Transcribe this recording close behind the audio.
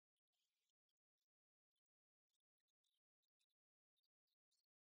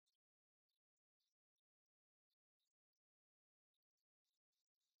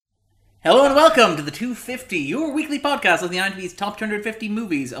Hello and welcome to the 250, your weekly podcast of the IMDb's top 250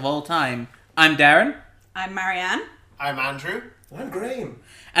 movies of all time. I'm Darren. I'm Marianne. I'm Andrew. I'm Graham.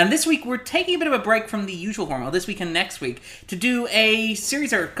 And this week we're taking a bit of a break from the usual format, this week and next week, to do a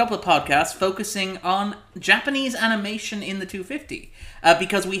series or a couple of podcasts focusing on Japanese animation in the 250.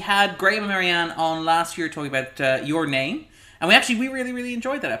 Because we had Graham and Marianne on last year talking about Your Name. And we really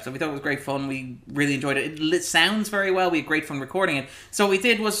enjoyed that episode. We thought it was great fun. We really enjoyed it. It sounds very well. We had great fun recording it. So what we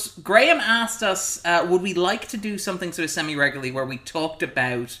did was, Graham asked us, would we like to do something sort of semi-regularly where we talked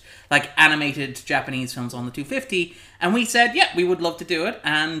about like animated Japanese films on the 250? And we said, yeah, we would love to do it.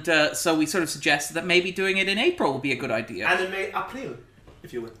 And so we sort of suggested that maybe doing it in April would be a good idea. Anime April,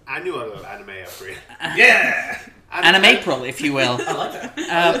 if you will. Annual Anime April. Yeah! Anime April, if you will. I like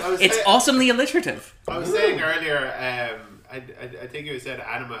that. It's awesomely alliterative. I was saying earlier, I think you said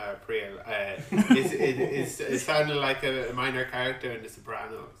Anima April. It sounded like a minor character in The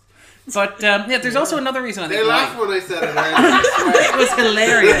Sopranos. But yeah, there's also another reason I think they laughed when I said it earlier. It was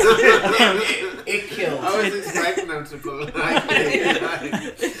hilarious. It killed. I was expecting them to pull it.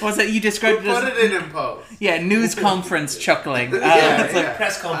 Was it you described it as... Put it in post. Yeah, news conference chuckling. It's like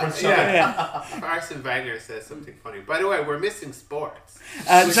press conference. Yeah. Arsene Wenger says something funny. By the way, we're missing sports.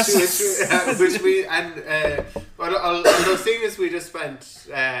 Although seeing as we just spent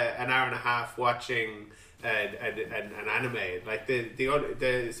an hour and a half watching an anime, like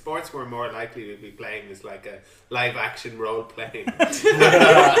the sports we're more likely to be playing is like a live action role playing.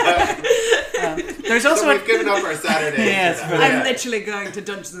 There's also we've given up our Saturday. Yes, I'm literally going to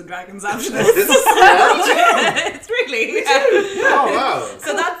Dungeons and Dragons after this. It's really. Oh wow!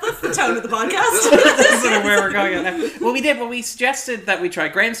 So that's the tone of the podcast. That's sort of where we're going now. Well, we did. Well, we suggested that we try.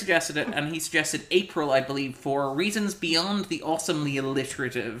 Graham suggested it, and he suggested April, I believe, for reasons beyond the awesomely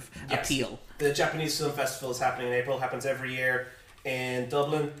alliterative appeal. The Japanese Film Festival is happening in April. Happens every year in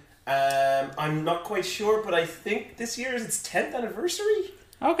Dublin. I'm not quite sure, but I think this year is its 10th anniversary.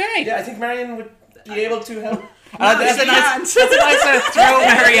 Okay. Yeah, I think Marianne would be able to help. That's a nice throw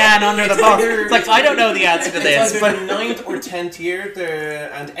Marianne under the bus. It's like, I don't know the answer to this. It's either the 9th or 10th year,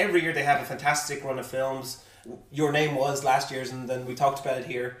 and every year they have a fantastic run of films. Your Name was last year's, and then we talked about it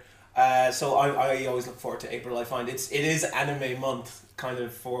here. So I always look forward to April. I find it is anime month, kind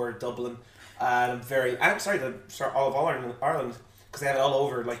of, for Dublin. I'm all of Ireland, because they have it all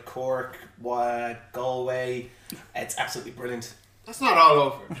over, like Cork, Galway. It's absolutely brilliant. That's not all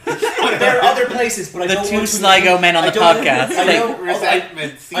over. There are other places, but I don't want to... The two Sligo men on the podcast.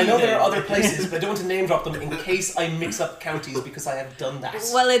 I know there are other places, but I don't want to name drop them in case I mix up counties, because I have done that.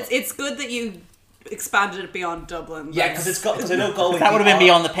 Well, it's good that you expanded it beyond Dublin. Yeah, because I know Galway... That would have been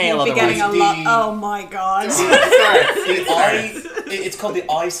beyond the pale you'd be otherwise. getting a lot... Oh my god. It's called the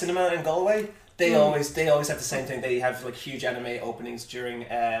I Cinema in Galway. They always have the same thing. They have like huge anime openings during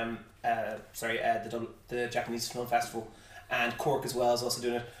the Japanese Film Festival, and Cork as well is also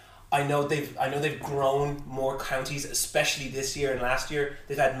doing it. I know they've grown more counties, especially this year and last year.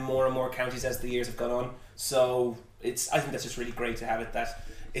 They've had more and more counties as the years have gone on. So I think that's just really great to have it. That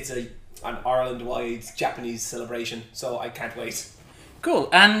it's an Ireland-wide Japanese celebration. So I can't wait. Cool.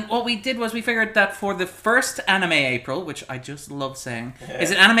 And what we did was we figured that for the first Anime April, which I just love saying, is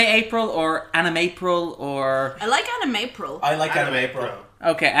it Anime April or Anime April or... I like Anime April. I like Anime April.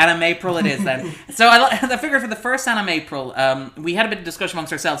 Okay, Anime April it is then. So I figured for the first Anime April, we had a bit of discussion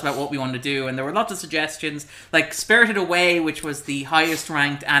amongst ourselves about what we wanted to do, and there were lots of suggestions, like Spirited Away, which was the highest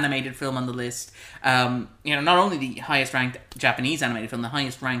ranked animated film on the list. Not only the highest ranked Japanese animated film, the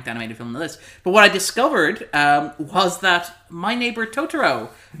highest ranked animated film on the list, but what I discovered was that My Neighbor Totoro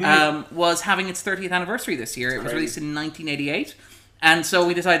was having its 30th anniversary this year. It was released in 1988, and so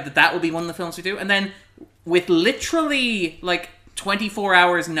we decided that would be one of the films we do, and then with literally like 24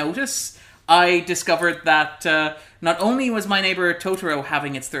 hours notice, I discovered that not only was My Neighbor Totoro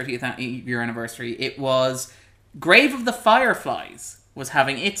having its 30th year anniversary, it was Grave of the Fireflies was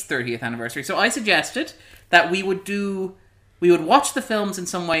having its 30th anniversary. So I suggested that we would watch the films in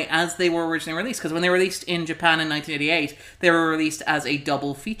some way as they were originally released, because when they were released in Japan in 1988, they were released as a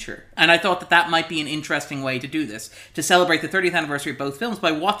double feature. And I thought that might be an interesting way to do this, to celebrate the 30th anniversary of both films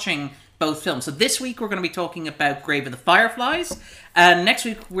by watching both films. So this week we're going to be talking about Grave of the Fireflies, and next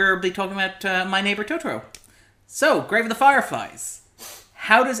week we'll be talking about My Neighbor Totoro. So, Grave of the Fireflies.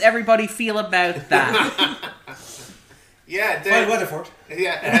 How does everybody feel about that? Yeah, fine weather for it.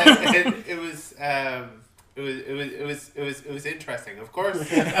 Yeah, it was interesting. Of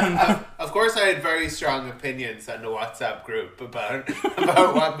course, I had very strong opinions on the WhatsApp group about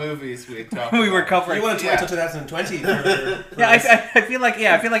what movies we talked. We were covering. You wanted to wait until 2020. I feel like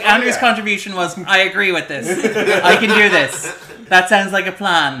Andrew's contribution was, I agree with this. I can do this. That sounds like a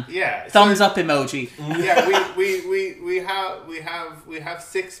plan. Yeah. Thumbs up emoji. Yeah, we have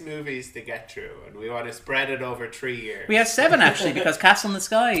 6 movies to get through, and we want to spread it over 3 years. We have 7 actually, because Castle in the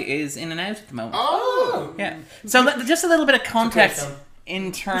Sky is in and out at the moment. Oh! Yeah. So just a little bit of context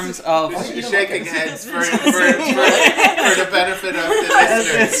in terms of... You're shaking heads for the benefit of the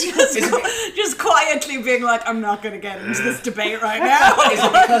listeners. Just quietly being like, I'm not going to get into this debate right now. Is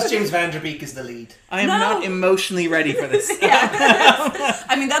it because James Van Der Beek is the lead? I am not emotionally ready for this.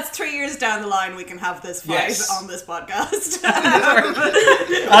 I mean, that's 3 years down the line we can have this fight on this podcast.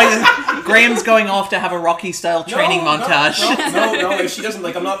 Graham's going off to have a Rocky-style training montage. No, she doesn't.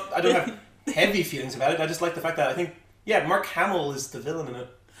 Like, I don't have heavy feelings about it. I just like the fact that I think, Mark Hamill is the villain in it.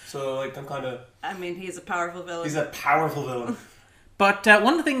 So, like, I'm kind of... I mean, he's a powerful villain. He's a powerful villain. But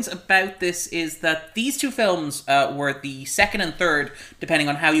one of the things about this is that these 2 films were the second and third, depending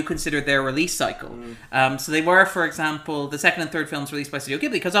on how you consider their release cycle. So they were, for example, the second and third films released by Studio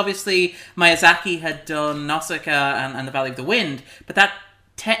Ghibli, because obviously Miyazaki had done Nosaka and The Valley of the Wind, but that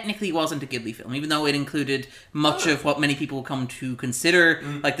technically wasn't a Ghibli film, even though it included much of what many people come to consider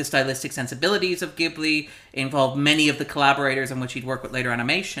like the stylistic sensibilities of Ghibli. It involved many of the collaborators on which he'd work with later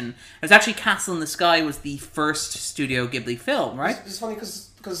animation. It was actually Castle in the Sky was the first Studio Ghibli film, right? It's funny because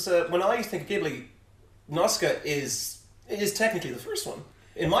when I think of Ghibli, Nausicaa is technically the first one.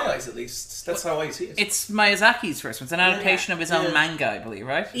 In my eyes, at least. That's how I see it. It's Miyazaki's first one. It's an adaptation of his own manga, I believe,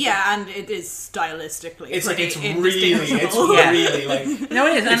 right? Yeah, and it is stylistically. It's like, it's really like... No,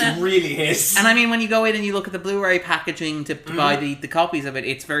 it is. It's really his. And I mean, when you go in and you look at the Blu-ray packaging to buy the copies of it,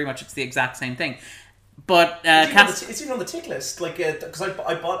 it's it's the exact same thing. But it's even on the tick list, like because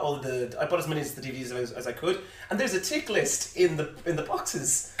I bought as many of the DVDs as I could, and there's a tick list in the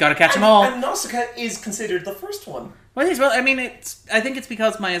boxes. Gotta catch them all. And Nausicaa is considered the first one. Well, it is. Well, I mean, I think it's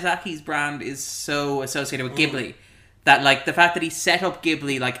because Miyazaki's brand is so associated with Ghibli that, like, the fact that he set up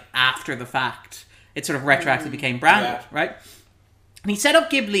Ghibli like after the fact, it sort of retroactively became branded, right? And he set up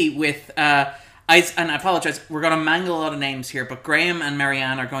Ghibli with. And I apologise, we're going to mangle a lot of names here, but Graham and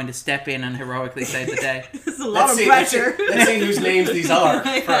Marianne are going to step in and heroically save the day. There's a lot of pressure. Let's see whose names these are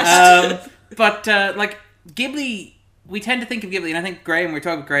first. But Ghibli, we tend to think of Ghibli, and I think Graham, we were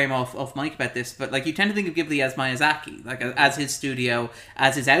talking with Graham off mic about this, but like you tend to think of Ghibli as Miyazaki, like as his studio,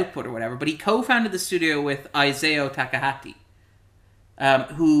 as his output or whatever. But he co-founded the studio with Isao Takahata,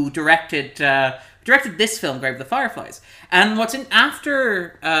 who directed this film, Grave of the Fireflies. And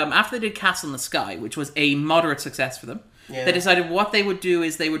after they did Castle in the Sky, which was a moderate success for them, they decided what they would do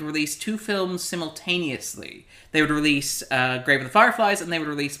is they would release 2 films simultaneously. They would release Grave of the Fireflies, and they would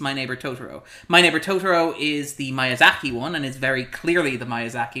release My Neighbor Totoro. My Neighbor Totoro is the Miyazaki one, and is very clearly the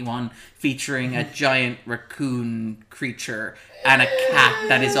Miyazaki one, featuring a giant raccoon creature and a cat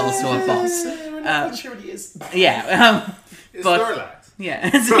that is also a boss. I'm not sure what he is. Yeah. It's Snorlax.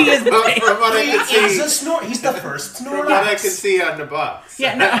 Yeah, so he is. From what I can see, he's the first Snorlax. From what I can see on the box.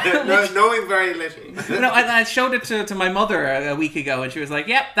 Yeah, knowing very little. No, I showed it to my mother a week ago, and she was like,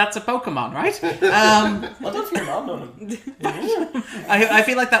 "Yep, that's a Pokemon, right?" Well, don't your mom know him. I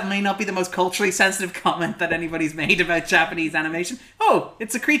feel like that may not be the most culturally sensitive comment that anybody's made about Japanese animation. Oh,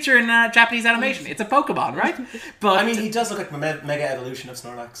 it's a creature in Japanese animation. It's a Pokemon, right? But I mean, he does look like mega evolution of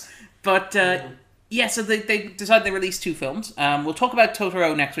Snorlax. But yeah, so they decided they released 2 films. We'll talk about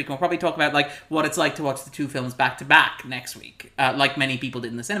Totoro next week, and we'll probably talk about like what it's like to watch the 2 films back to back next week, like many people did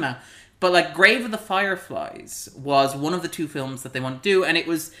in the cinema. But like Grave of the Fireflies was one of the 2 films that they wanted to do, and it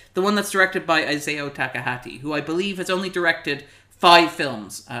was the one that's directed by Isao Takahata, who I believe has only directed 5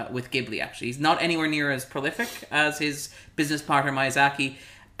 films with Ghibli. Actually, he's not anywhere near as prolific as his business partner Miyazaki.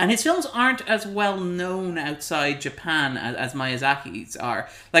 And his films aren't as well known outside Japan as Miyazaki's are.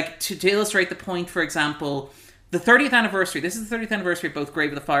 Like, to illustrate the point, for example, the 30th anniversary, this is the 30th anniversary of both Grave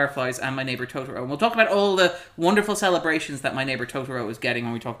of the Fireflies and My Neighbor Totoro. And we'll talk about all the wonderful celebrations that My Neighbor Totoro is getting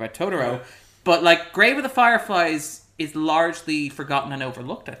when we talk about Totoro. Yeah. But, like, Grave of the Fireflies is largely forgotten and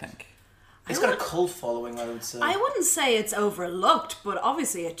overlooked, I think. It's got a cult following, I would say. I wouldn't say it's overlooked, but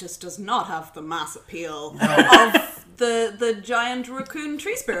obviously it just does not have the mass appeal of the giant raccoon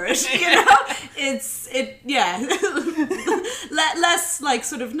tree spirit. You know, less like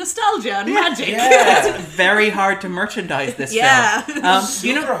sort of nostalgia and magic. Yeah, it's very hard to merchandise this film.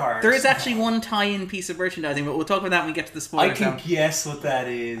 Super hard. There is actually one tie-in piece of merchandising, but we'll talk about that when we get to the spoilers. I can guess what that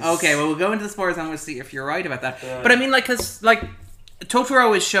is. Okay, well we'll go into the spoilers and we'll see if you're right about that. But I mean, like, because like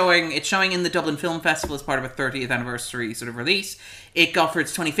Totoro is showing in the Dublin Film Festival as part of a 30th anniversary sort of release. It got, for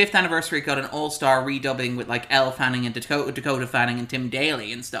its 25th anniversary, it got an all-star redubbing with like Elle Fanning and Dakota Fanning and Tim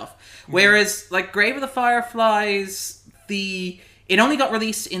Daly and stuff. Whereas like Grave of the Fireflies, it only got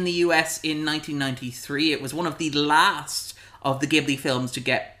released in the US in 1993. It was one of the last of the Ghibli films to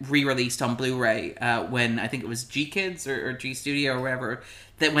get re-released on Blu-ray when I think it was G Kids or G Studio or whatever,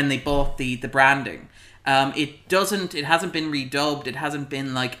 that when they bought the branding. It hasn't been redubbed, it hasn't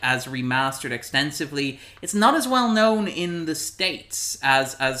been like as remastered extensively. It's not as well known in the States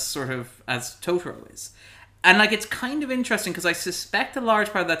as Totoro is. And like it's kind of interesting because I suspect a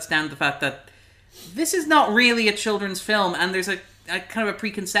large part of that's down to the fact that this is not really a children's film, and there's a kind of a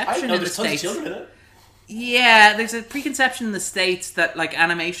preconception in the States. Children in it. Yeah, there's a preconception in the States that like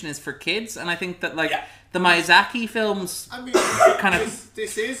animation is for kids, and I think that the Miyazaki films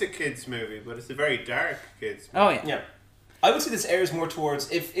this is a kids movie, but it's a very dark kids movie. Oh yeah. Yeah. I would say this airs more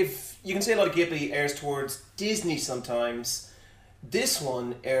towards, if you can say a lot of Ghibli airs towards Disney sometimes, this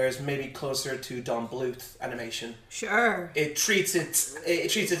one airs maybe closer to Don Bluth animation. Sure. It treats it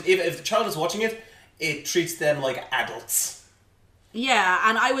if the child is watching it, it treats them like adults. Yeah,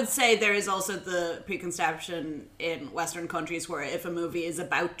 and I would say there is also the preconception in Western countries where if a movie is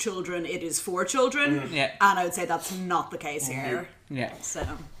about children, it is for children. Yeah. And I would say that's not the case here. Yeah. So.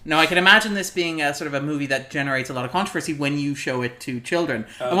 No, I can imagine this being a sort of a movie that generates a lot of controversy when you show it to children.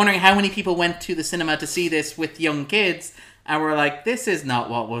 I'm wondering how many people went to the cinema to see this with young kids and were like, this is not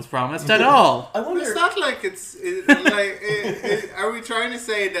what was promised at all. I wonder. It's not like are we trying to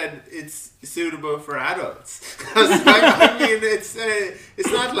say that it's suitable for adults? Because I mean, it's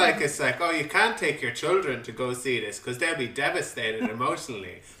not like it's like, oh, you can't take your children to go see this because they'll be devastated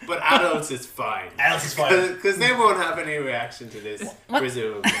emotionally. But adults is fine. Adults is fine. Because they won't have any reaction to this,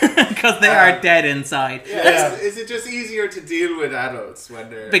 presumably. Because they are dead inside. Yeah. Is it just easier to deal with adults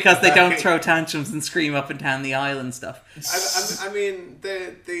when they're... Because they don't throw tantrums and scream up and down the aisle and stuff. I mean,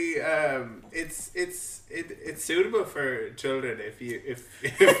 it's suitable for children if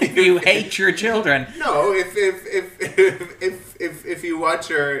you hate your children. No, if you want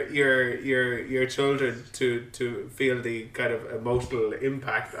your children to feel the kind of emotional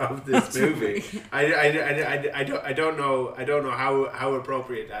impact of this movie, I don't know how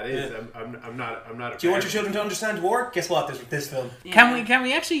appropriate that is. Yeah. I'm not. Do you want your children to understand war? Guess what? This film. Yeah. Can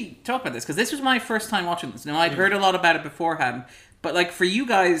we actually talk about this? Because this was my first time watching this. Now I'd heard a lot about it beforehand, but like for you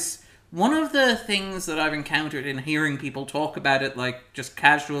guys. One of the things that I've encountered in hearing people talk about it, like, just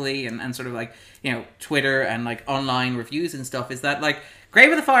casually and sort of, like, you know, Twitter and, like, online reviews and stuff, is that, like,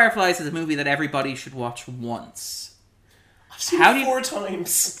 Grave of the Fireflies is a movie that everybody should watch once. I've seen it 4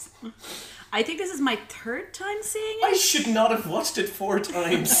 times. I think this is my 3rd time seeing it. I should not have watched it 4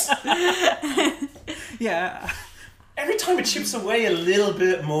 times. Yeah. Every time it chips away a little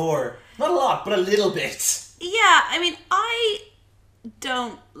bit more. Not a lot, but a little bit. Yeah, I mean, I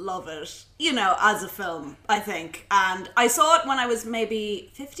don't love it, you know, as a film, I think. And I saw it when I was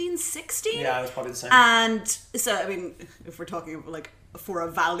maybe 15, 16. Yeah, I was probably the same. And so, I mean, if we're talking like for a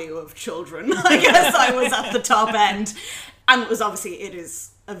value of children, I guess I was at the top end. And it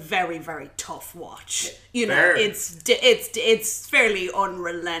is a very, very tough watch. You know, it's fairly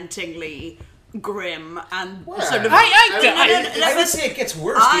unrelentingly grim and sort of... I would say it gets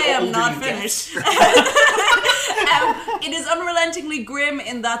worse. I am not finished. It is unrelentingly grim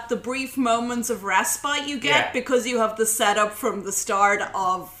in that the brief moments of respite you get because you have the setup from the start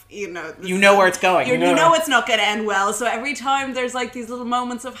of, you know... You know where it's going. You know it's not going to end well. So every time there's like these little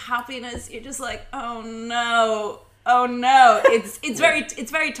moments of happiness, you're just like, oh no. It's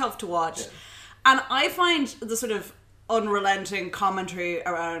very tough to watch. Yeah. And I find the sort of unrelenting commentary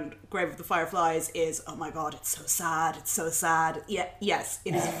around Grave of the Fireflies is, oh my god, it's so sad. Yeah, yes,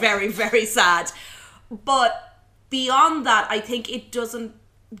 it is very, very sad. But beyond that, I think it doesn't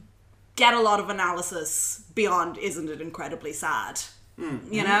get a lot of analysis beyond, isn't it incredibly sad?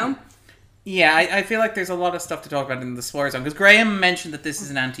 You know? Yeah, I feel like there's a lot of stuff to talk about in the spoiler zone, because Graham mentioned that this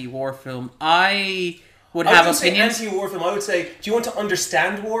is an anti-war film. I would have opinions. Say anti-war film. I would say, do you want to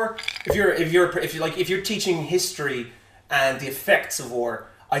understand war? If you're teaching history and the effects of war,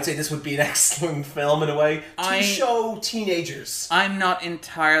 I'd say this would be an excellent film in a way to show teenagers. I'm not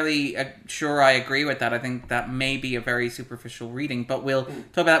entirely sure I agree with that. I think that may be a very superficial reading, but we'll talk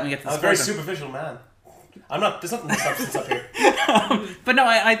about that when we get to the I'm a very superficial man. I'm not. There's nothing substance up here. But no,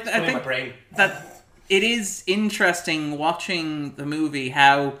 I think that it is interesting watching the movie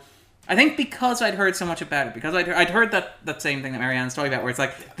how. I think because I'd heard so much about it, because I'd heard that same thing that Marianne's talking about, where it's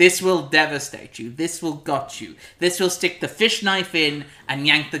like, this will devastate you, this will gut you, this will stick the fish knife in and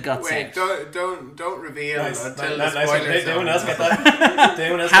yank the guts out. Don't reveal until the spoilers. Did anyone else get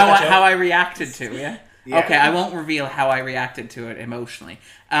that? How I reacted to, yeah? Okay, I won't reveal how I reacted to it emotionally.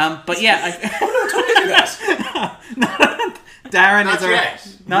 But yeah, Darren not is yet.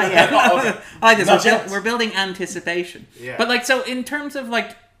 Not yet. Okay. I like this. We're building anticipation. Yeah. But like, so in terms of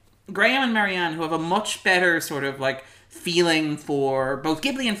like Graham and Marianne, who have a much better sort of like feeling for both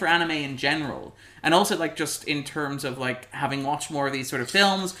Ghibli and for anime in general. And also, like, just in terms of, like, having watched more of these sort of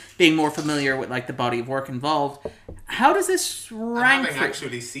films, being more familiar with, like, the body of work involved, how does this rank? Having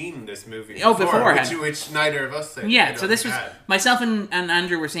actually seen this movie beforehand. which neither of us did. Yeah, so this was... Myself and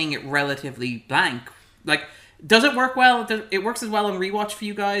Andrew were seeing it relatively blank. Like, does it work well? It works as well on rewatch for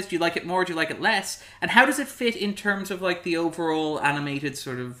you guys? Do you like it more? Do you like it less? And how does it fit in terms of, like, the overall animated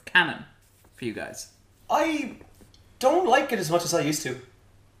sort of canon for you guys? I don't like it as much as I used to.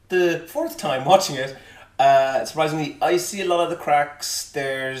 The fourth time watching it, surprisingly, I see a lot of the cracks.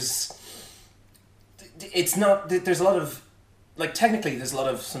 There's a lot of, like, technically there's a lot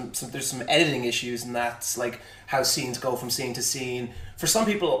of there's some editing issues, and that's like how scenes go from scene to scene. For some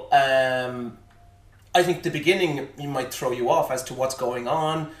people, I think the beginning might throw you off as to what's going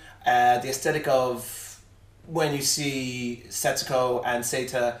on. The aesthetic of when you see Setsuko and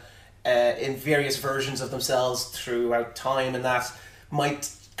Seita in various versions of themselves throughout time, and that might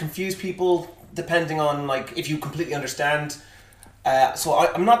confuse people depending on, like, if you completely understand. So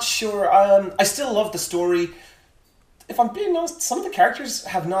I'm not sure. I still love the story. If I'm being honest, some of the characters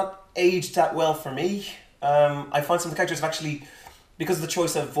have not aged that well for me. I find some of the characters have actually, because of the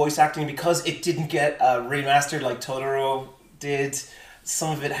choice of voice acting, because it didn't get remastered like Totoro did,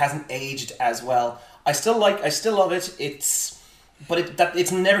 some of it hasn't aged as well. I still love it. It's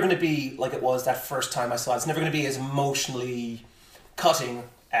never going to be like it was that first time I saw it. It's never going to be as emotionally cutting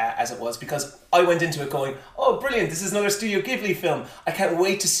as it was, because I went into it going, oh, brilliant, this is another Studio Ghibli film. I can't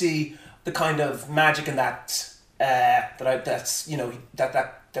wait to see the kind of magic in that that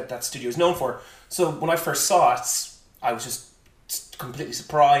studio is known for. So when I first saw it, I was just completely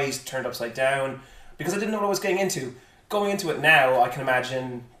surprised, turned upside down, because I didn't know what I was getting into. Going into it now, I can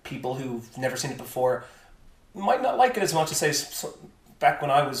imagine people who've never seen it before might not like it as much as, say, back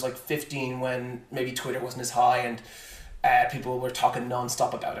when I was like 15, when maybe Twitter wasn't as high and people were talking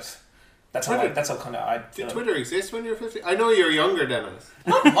non-stop about it. That's how kind of I feel. Did Twitter exist when you were 15? I know you're younger than us.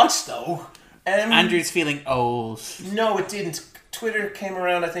 Not much though. Andrew's feeling old. No, it didn't. Twitter came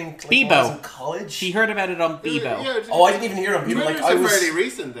around, I think, like, Bebo. when I was in college. He heard about it on Bebo. I didn't even hear on Bebo. Twitter's a fairly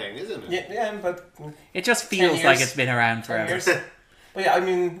recent thing, isn't it? Yeah, but it just feels like it's been around forever. But yeah, I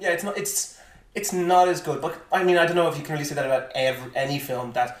mean, yeah, it's not as good. But I mean, I don't know if you can really say that about any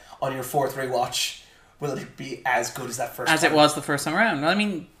film, that on your fourth rewatch will it be as good as that first time? As it was the first time around. I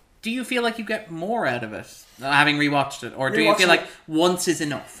mean, do you feel like you get more out of it having rewatched it, or do you feel like once is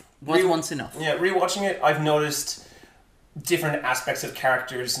enough? Was once enough? Yeah, rewatching it, I've noticed different aspects of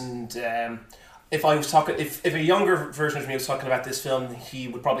characters, and if a younger version of me was talking about this film, he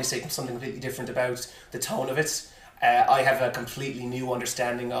would probably say something completely different about the tone of it. I have a completely new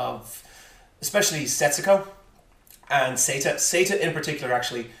understanding of, especially Setsuko and Seita. Seita in particular,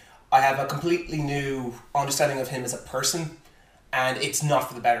 actually, I have a completely new understanding of him as a person, and it's not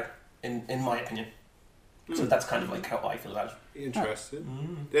for the better, in my opinion. So that's kind of like how I feel about it.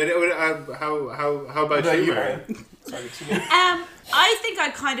 Interesting. How about you, Marianne? Sorry, I think I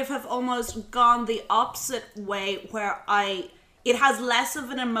kind of have almost gone the opposite way, where it has less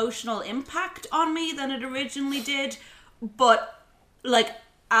of an emotional impact on me than it originally did, but, like,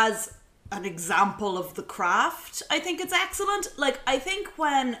 as an example of the craft, I think it's excellent. Like, I think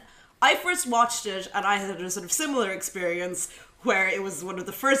when I first watched it, and I had a sort of similar experience, where it was one of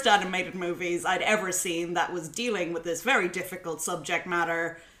the first animated movies I'd ever seen that was dealing with this very difficult subject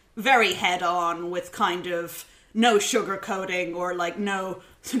matter, very head-on, with kind of no sugarcoating or, like, no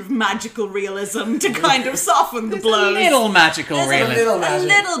sort of magical realism to kind of soften the blows. A little magical realism. A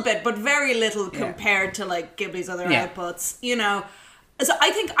little bit, but very little compared to, like, Ghibli's other outputs, you know. So I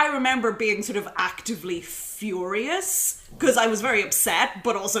think I remember being sort of actively furious, because I was very upset,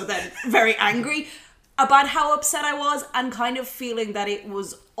 but also then very angry about how upset I was, and kind of feeling that it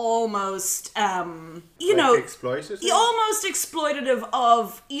was almost, exploitative? Almost exploitative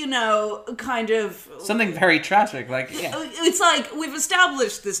of, kind of... Something very tragic, like, yeah. It's like, we've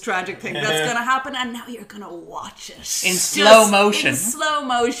established this tragic thing that's going to happen, and now you're going to watch it. In slow motion. In slow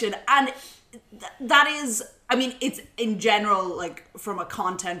motion. And that is... I mean, it's, in general, like, from a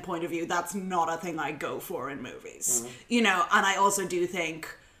content point of view, that's not a thing I go for in movies. And I also do think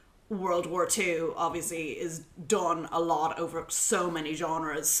World War II obviously is done a lot over so many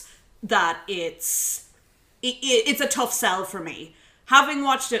genres that it's a tough sell for me. Having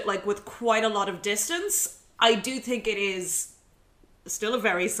watched it, like, with quite a lot of distance, I do think it is still a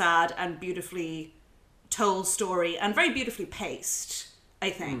very sad and beautifully told story, and very beautifully paced, I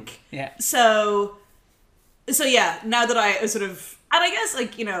think. Yeah. So yeah, now that I sort of I guess,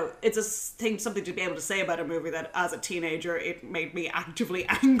 like, you know, it's a thing, something to be able to say about a movie that as a teenager it made me actively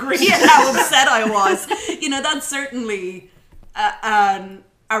angry at how upset I was. You know, that's certainly a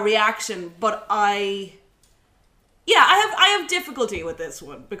reaction, but I have difficulty with this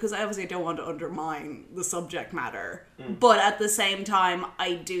one because I obviously don't want to undermine the subject matter. But at the same time,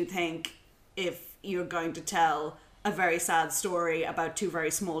 I do think if you're going to tell a very sad story about two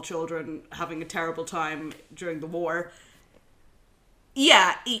very small children having a terrible time during the war,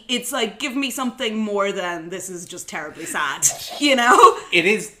 yeah, it's like, give me something more than this is just terribly sad, you know? It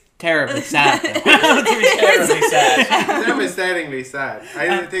is terribly sad. Terribly sad. Devastatingly sad. I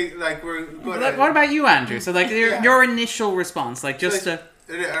don't think, like, we're... What about you, Andrew? So, like, your initial response, like, just to...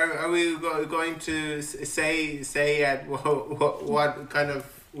 Are we going to say at what kind of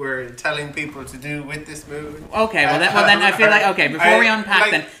we're telling people to do with this movie? Okay, well then I feel like, okay, before we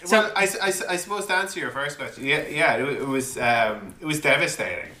unpack, then... So, well, I suppose to answer your first question, it was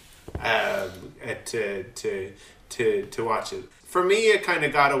devastating to watch it. For me, it kind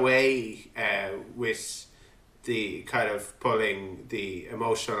of got away with the kind of pulling the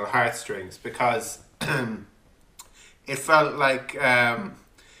emotional heartstrings because it felt like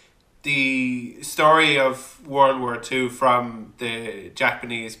the story of World War II from the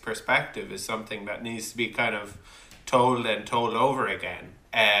Japanese perspective is something that needs to be kind of told and told over again,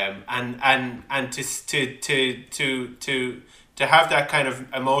 and to have that kind of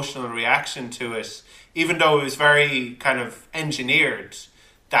emotional reaction to it, even though it was very kind of engineered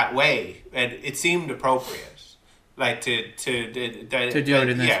that way, it seemed appropriate, like to do it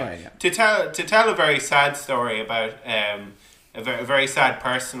in this way, to tell a very sad story about a very sad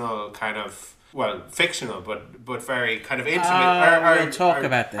personal kind of, well, fictional but very kind of intimate. We'll talk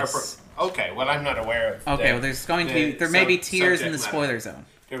about this. Okay, well, I'm not aware of. Okay, well, there's going to be, there may be tears in the spoiler zone.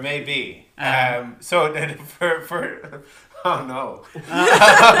 There may be. So for oh no.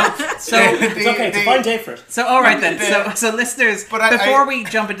 So it's okay. It's a fine day for it. So all right then. So listeners, before we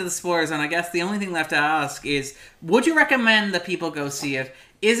jump into the spoiler zone, I guess the only thing left to ask is: would you recommend that people go see it?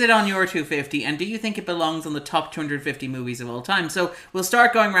 Is it on your 250? And do you think it belongs on the top 250 movies of all time? So we'll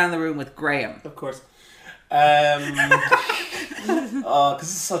start going around the room with Graham. Of course. Because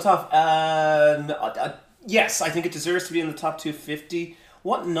it's so tough. Yes, I think it deserves to be in the top 250.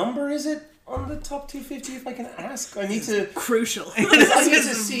 What number is it on the top 250, if I can ask? I need to... Crucial. This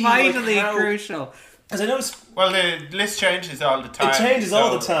is vitally crucial. As I noticed... Well, the list changes all the time. It changes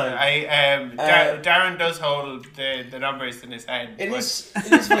all the time. Darren does hold the numbers in his head. It is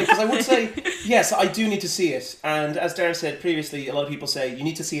funny, because I would say, yes, I do need to see it. And as Darren said previously, a lot of people say you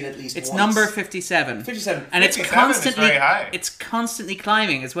need to see it at least once. It's number 57. 57. And 57 is very high. It's constantly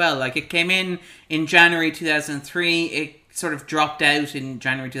climbing as well. Like, it came in January 2003. It sort of dropped out in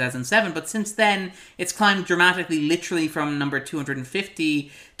January 2007, but since then it's climbed dramatically, literally from number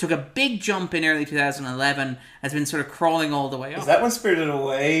 250, took a big jump in early 2011, has been sort of crawling all the way up. Is that when Spirited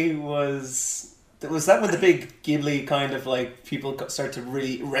Away was that when the big Ghibli kind of like people start to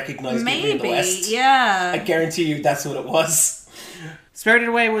really recognize Ghibli in the West? Yeah. I guarantee you that's what it was. Spirited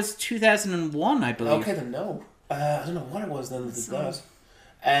Away was 2001, I believe. Okay, then no. I don't know what it was then that did that.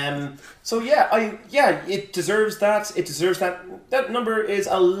 It deserves that. It deserves that. That number is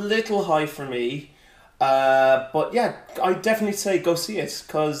a little high for me, but yeah, I definitely say go see it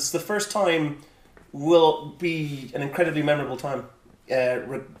because the first time will be an incredibly memorable time.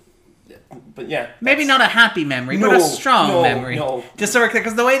 But yeah, maybe not a happy memory, but a strong memory. No, just so we're clear,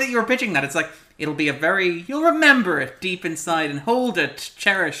 because the way that you were pitching that, it's like it'll be you'll remember it deep inside and hold it,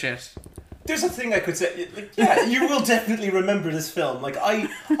 cherish it. There's a thing I could say. Like, yeah, you will definitely remember this film. Like I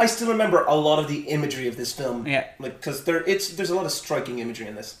still remember a lot of the imagery of this film. Yeah, like because there's a lot of striking imagery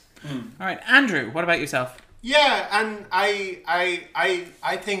in this. All right, Andrew, what about yourself? Yeah, and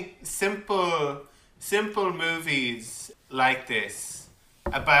I think simple movies like this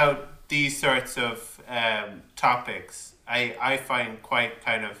about these sorts of topics, I find quite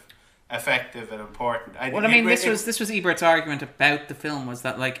kind of effective and important. This was Ebert's argument about the film, was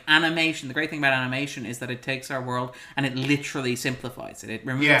that like animation, the great thing about animation is that it takes our world and it literally simplifies it. It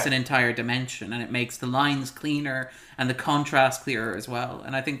removes an entire dimension and it makes the lines cleaner and the contrast clearer as well.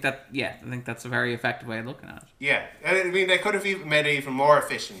 And I think that's a very effective way of looking at it. Yeah, I mean they could have even made it even more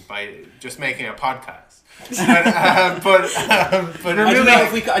efficient by just making a podcast. but I don't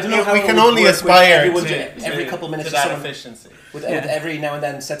know how we can only aspire to every couple of minutes to that efficiency. With every now and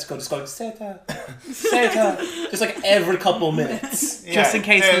then Setsuko just going Seta, just like every couple of minutes, just in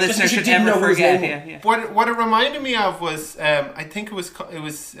case the listener should ever forget. Yeah. What it reminded me of was I think it was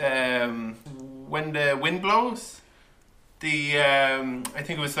when the wind blows. I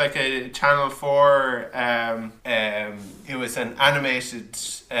think it was like a Channel 4. It was an animated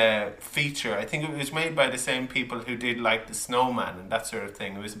feature. I think it was made by the same people who did like the Snowman and that sort of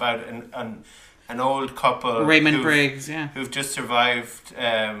thing. It was about an old couple, Raymond Briggs, who've just survived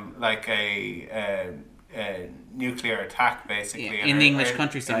like a nuclear attack, basically, in the English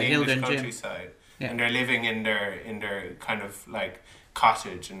countryside, and they're living in their kind of like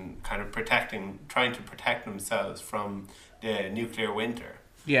cottage and kind of trying to protect themselves from the nuclear winter.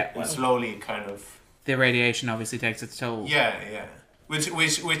 Yeah, and slowly kind of the radiation obviously takes its toll. Yeah. Which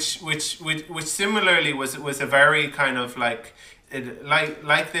similarly was a very kind of like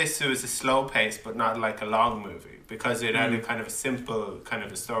this. It was a slow pace, but not like a long movie, because it had a kind of a simple kind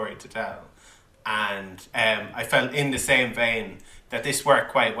of a story to tell. And I felt in the same vein that this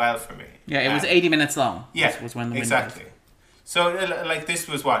worked quite well for me. Yeah, it was 80 minutes long. Yeah, was when the exactly. So like this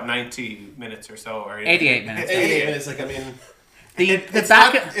was what, 90 minutes or so, or 88 minutes. 88 minutes. Like, I mean,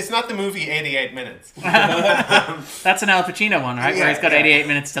 it's not the movie 88 minutes. That's an Al Pacino one, right? Yeah, where he's got 88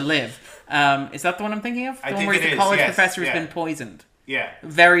 minutes to live. Is that the one I'm thinking of? The one where the college professor has been poisoned. Yeah.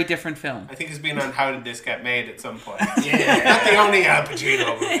 Very different film. I think it's been on How Did This Get Made at some point. Yeah. Not the only Al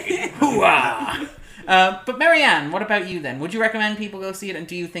Pacino movie. Hooah! But Marianne, what about you then? Would you recommend people go see it, and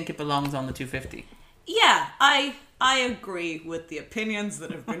do you think it belongs on the 250? Yeah, I agree with the opinions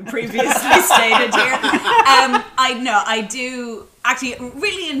that have been previously stated here. I do actually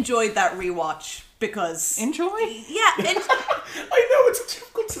really enjoyed that rewatch because enjoy. Yeah, I know it's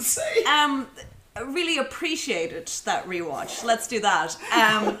difficult to say. Really appreciated that rewatch. Let's do that.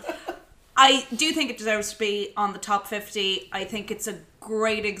 I do think it deserves to be on the top 50. I think it's a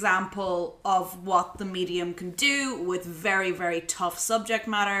great example of what the medium can do with very, very tough subject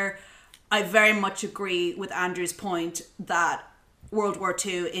matter. I very much agree with Andrew's point that World War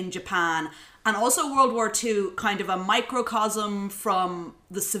II in Japan, and also World War II, kind of a microcosm from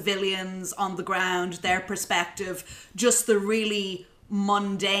the civilians on the ground, their perspective, just the really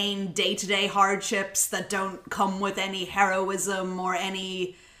mundane day-to-day hardships that don't come with any heroism or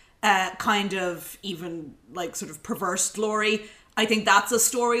any kind of even like sort of perverse glory. I think that's a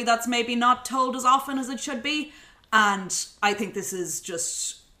story that's maybe not told as often as it should be, and I think this is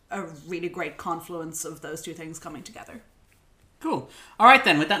just a really great confluence of those two things coming together. Cool. All right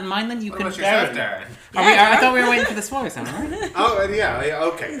then. With that in mind, then you can. Darren. I thought we were waiting for the spoiler sound, right? Oh yeah.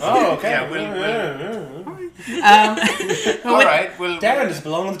 Okay. Oh okay. Yeah. All right. Darren does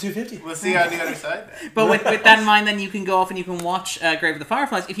belong on the 250. We'll see you on the other side then. But with that in mind, then you can go off and you can watch Grave of the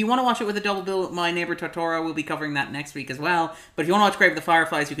Fireflies. If you want to watch it with a double bill, My Neighbor Totoro, we'll be covering that next week as well. But if you want to watch Grave of the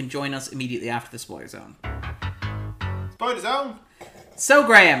Fireflies, you can join us immediately after the spoiler zone. Spoiler zone. So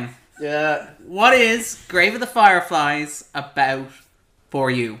Graham. Yeah. What is Grave of the Fireflies about for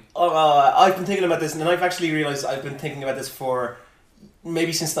you? I've been thinking about this, and I've actually realised I've been thinking about this for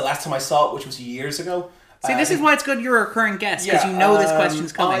maybe since the last time I saw it, which was years ago. See, this is why it's good you're a recurring guest, because you know this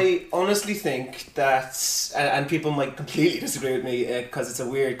question's coming. I honestly think that, and people might completely disagree with me because it's a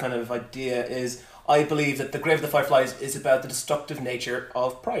weird kind of idea, is I believe that the Grave of the Fireflies is about the destructive nature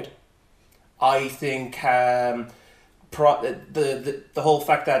of pride. I think the whole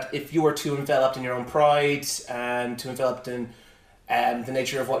fact that if you are too enveloped in your own pride and too enveloped in the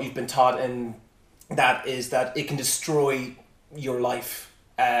nature of what you've been taught, and that is that it can destroy your life.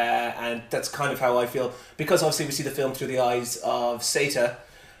 And that's kind of how I feel, because obviously we see the film through the eyes of Seta.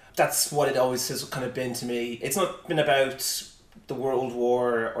 That's what it always has kind of been to me. It's not been about the World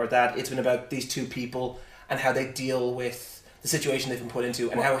War or that. It's been about these two people and how they deal with the situation they've been put into,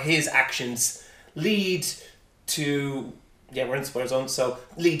 and how his actions lead to, we're in spoiler zone, so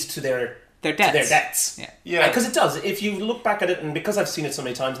lead to their debts. Yeah. Because it does. If you look back at it, and because I've seen it so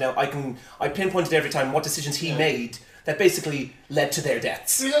many times now, I pinpointed every time what decisions he made that basically led to their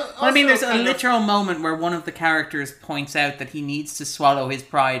deaths. Yeah, well, I mean, there's a literal moment where one of the characters points out that he needs to swallow his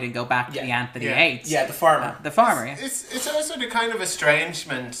pride and go back to the aunt that he hates. Yeah, the farmer. It's also the kind of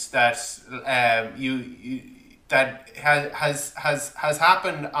estrangement that that has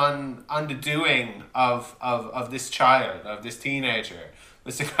happened on the doing of this child, of this teenager.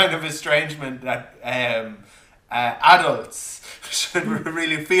 It's the kind of estrangement that adults should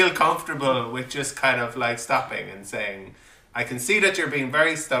really feel comfortable with, just kind of like stopping and saying, I can see that you're being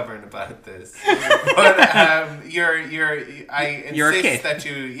very stubborn about this, but I insist that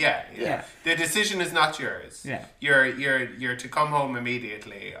you, the decision is not yours. Yeah. You're to come home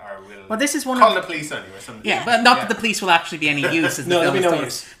immediately, or we'll this is call the police on you or something. Yeah, but not that the police will actually be any use as the film is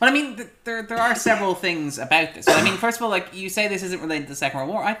told. But I mean, there are several things about this. I mean, first of all, like you say, this isn't related to the Second World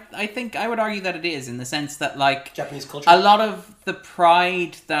War. I think I would argue that it is, in the sense that like Japanese culture, a lot of the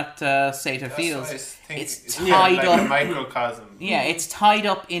pride that Seita feels, it's tied up. A microcosm. Yeah, it's tied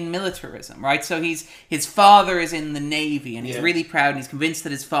up in militarism, right? So his father is in the Navy, and he's really proud, and he's convinced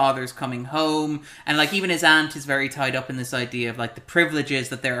that his father's coming home, and like even his aunt is very tied up in this idea of like the privileges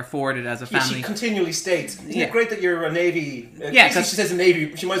that they're afforded as a family. She continually states, "Isn't it great that you're a Navy?" Because she says a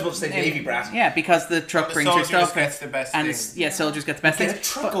Navy, she might as well say Navy brat. Yeah, because the truck brings her stuff, gets the best and thing. soldiers get the best things. Get a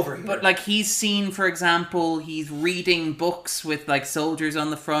truck over here. But like he's seen, for example, he's reading books with like soldiers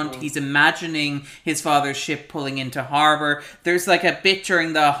on the front. He's imagining his father's ship pulling into harbour. There's like a bit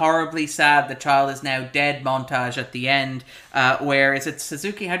during the horribly sad "the child is now dead" montage at the end, where is it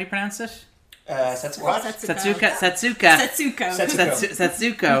Suzuki? How do you pronounce it? Setsuko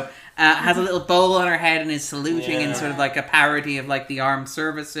has a little bowl on her head and is saluting in sort of like a parody of like the armed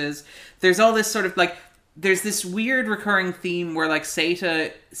services. There's all this sort of like, there's this weird recurring theme where like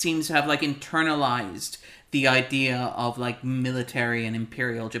Seita seems to have like internalized the idea of like military and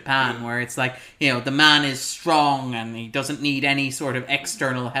imperial Japan, where it's like, you know, the man is strong and he doesn't need any sort of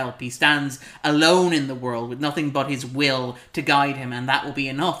external help. He stands alone in the world with nothing but his will to guide him, and that will be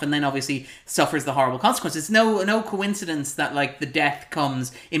enough. And then obviously suffers the horrible consequences. It's no coincidence that like the death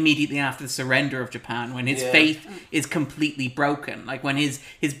comes immediately after the surrender of Japan, when his faith is completely broken. Like when his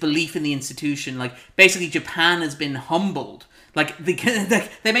belief in the institution, like basically Japan has been humbled. Like,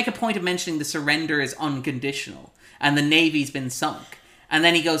 they make a point of mentioning the surrender is unconditional, and the Navy's been sunk. And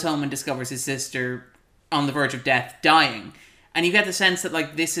then he goes home and discovers his sister on the verge of death, dying. And you get the sense that,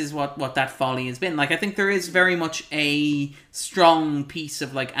 like, this is what that folly has been. Like, I think there is very much a strong piece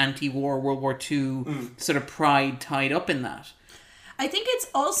of, like, anti-war, World War II sort of pride tied up in that. I think it's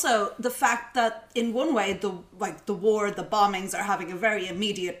also the fact that in one way the war, the bombings are having a very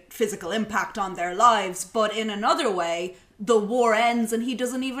immediate physical impact on their lives, but in another way the war ends and he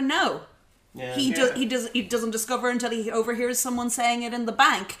doesn't even know. He doesn't discover until he overhears someone saying it in the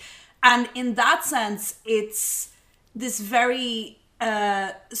bank. And in that sense it's this very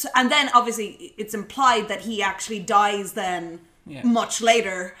and then obviously it's implied that he actually dies then much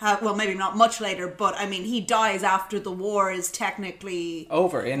later. Well, maybe not much later, but I mean, he dies after the war is technically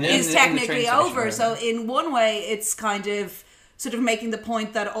over. Over. So in one way, it's kind of sort of making the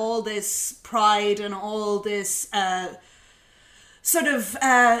point that all this pride and all this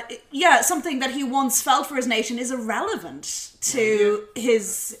something that he once felt for his nation is irrelevant to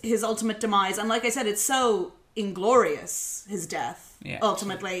his ultimate demise. And like I said, it's so inglorious, his death.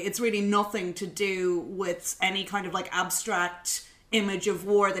 Ultimately, it's really nothing to do with any kind of like abstract image of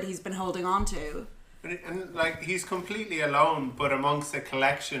war that he's been holding on to. And like he's completely alone, but amongst a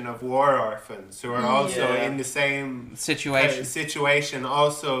collection of war orphans who are also in the same situation,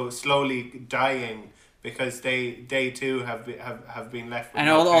 also slowly dying. Because they too have been left with and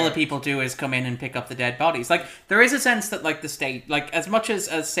all the people do is come in and pick up the dead bodies. Like there is a sense that like the state, like as much as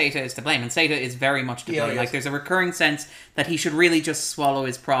Seita is to blame, and Seita is very much to blame. Like there's a recurring sense that he should really just swallow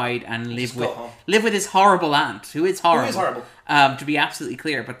his pride and live with his horrible aunt, who is horrible. To be absolutely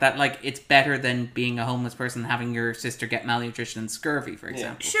clear, but that like it's better than being a homeless person, having your sister get malnutrition and scurvy, for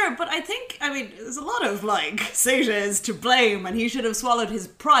example. Sure, but I mean, there's a lot of like Seita is to blame, and he should have swallowed his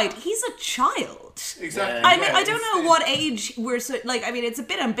pride. He's a child. Exactly. I mean, I don't know what age we're like. I mean, it's a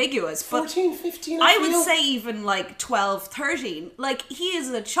bit ambiguous, but 14, 15. I would say even like 12, 13. Like he is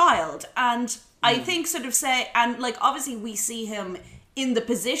a child, and I think and like obviously we see him in the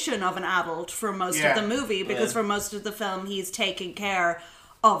position of an adult for most of the movie, because for most of the film he's taking care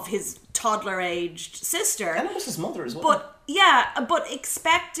of his toddler-aged sister. And almost his mother as well. But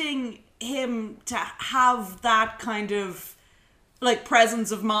expecting him to have that kind of like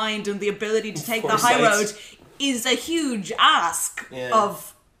presence of mind and the ability to take the high road is a huge ask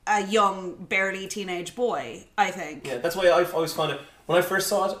of a young, barely teenage boy, I think. Yeah, that's why I've always found it, when I first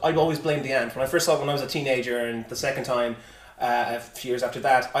saw it, I'd always blamed the aunt. When I first saw it when I was a teenager, and the second time a few years after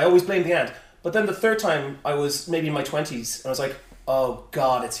that, I always blamed the aunt. But then the third time, I was maybe in my 20s, and I was like, oh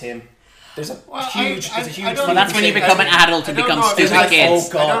God, it's him. There's a huge... Well, that's when you become an adult and become stupid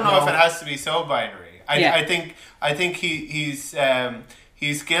kids. I don't know if it has to be so binary. I think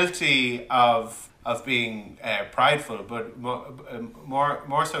he's guilty of being prideful, but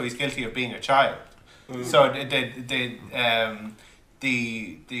more so he's guilty of being a child. So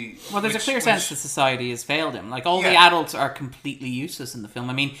Well, there's a clear sense that society has failed him. Like, all the adults are completely useless in the film.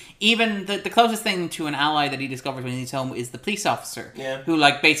 I mean, even the closest thing to an ally that he discovers when he's home is the police officer, who,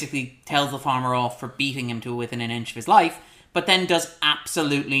 like, basically tells the farmer off for beating him to within an inch of his life, but then does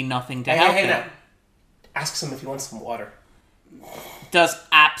absolutely nothing to help him. Asks him if he wants some water. Does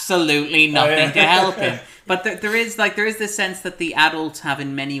absolutely nothing to help him. But there is this sense that the adults have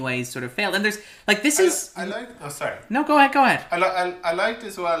in many ways sort of failed. And there's, like, this is... I like... Oh, sorry. No, go ahead. I liked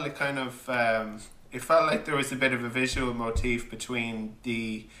as well the kind of... it felt like there was a bit of a visual motif between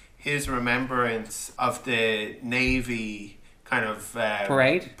his remembrance of the Navy kind of...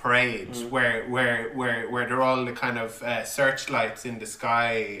 parade, where they're all the kind of searchlights in the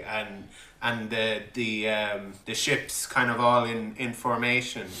sky and the ships kind of all in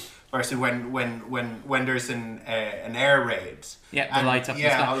formation, versus when there's an air raid. Yeah, the lights up in the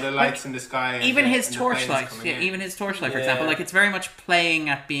sky. All the lights in the sky. Even his torchlight, for example, like, it's very much playing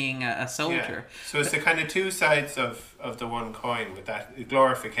at being a soldier. Yeah. So it's the kind of two sides of the one coin, with that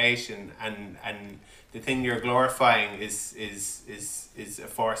glorification and the thing you're glorifying is a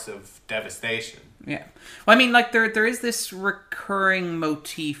force of devastation. Yeah. Well, I mean, like, there is this recurring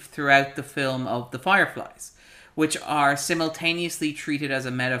motif throughout the film of the Fireflies, which are simultaneously treated as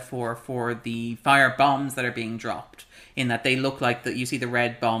a metaphor for the fire bombs that are being dropped, in that they look like that you see the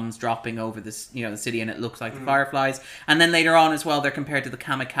red bombs dropping over this, the city, and it looks like the Fireflies. And then later on as well, they're compared to the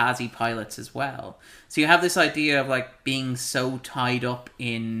kamikaze pilots as well. So you have this idea of, like, being so tied up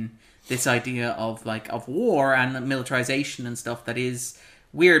in this idea of, like, of war and militarization and stuff that is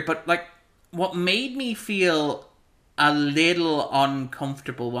weird. But, like, what made me feel a little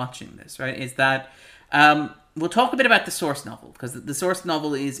uncomfortable watching this, right, is that we'll talk a bit about the source novel, because the source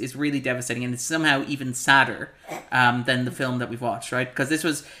novel is really devastating, and it's somehow even sadder than the film that we've watched, right? Because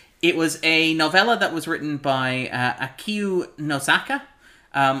it was a novella that was written by Akiyuki Nosaka,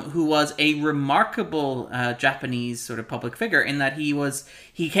 who was a remarkable Japanese sort of public figure, in that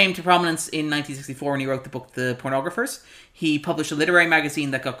he came to prominence in 1964 when he wrote the book The Pornographers. He published a literary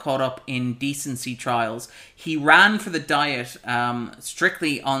magazine that got caught up in decency trials. He ran for the Diet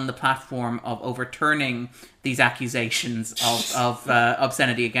strictly on the platform of overturning these accusations of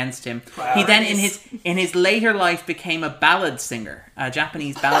obscenity against him. He then, in his later life, became a ballad singer, a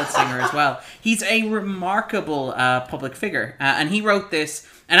Japanese ballad singer as well. He's a remarkable public figure, and he wrote this.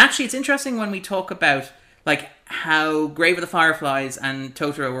 And actually, it's interesting when we talk about, like, how Grave of the Fireflies and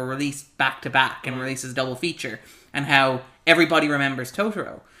Totoro were released back to back and released as a double feature, and how everybody remembers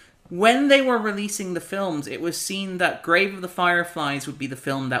Totoro. When they were releasing the films, it was seen that Grave of the Fireflies would be the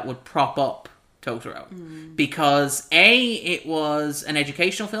film that would prop up Totoro. Because A, it was an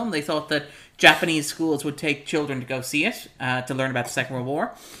educational film. They thought that Japanese schools would take children to go see it, to learn about the Second World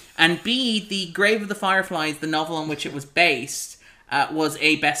War. And B, the Grave of the Fireflies, the novel on which it was based, was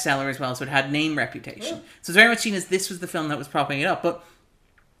a bestseller as well, so it had name reputation. So it's very much seen as this was the film that was propping it up. But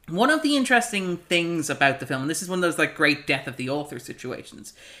one of the interesting things about the film, and this is one of those, like, great death of the author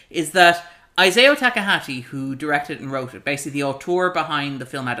situations, is that Isao Takahata, who directed and wrote it, basically the auteur behind the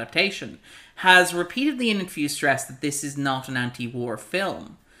film adaptation, has repeatedly in interviews stressed that this is not an anti-war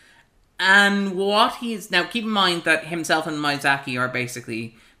film. And what he's... Now, keep in mind that himself and Miyazaki are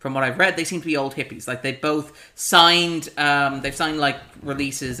basically, from what I've read, they seem to be old hippies. Like, they both signed... they've signed, like,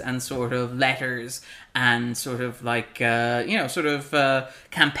 releases and sort of letters and sort of, like,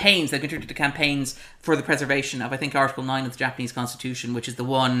 campaigns. They've contributed to campaigns for the preservation of, I think, Article 9 of the Japanese Constitution, which is the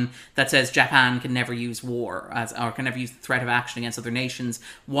one that says Japan can never use war or can never use the threat of action against other nations,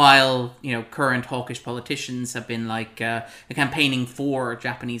 while, current hawkish politicians have been, like, campaigning for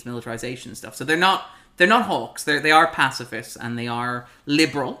Japanese militarization and stuff. So they're not hawks. They are pacifists and they are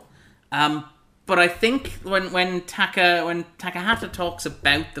liberal. But I think when Takahata talks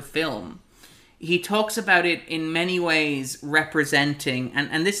about the film, he talks about it in many ways representing,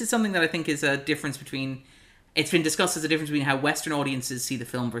 and this is something that I think is a difference between, it's been discussed as a difference between how Western audiences see the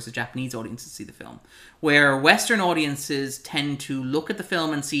film versus Japanese audiences see the film. Where Western audiences tend to look at the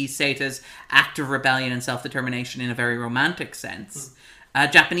film and see it as act of rebellion and self-determination in a very romantic sense.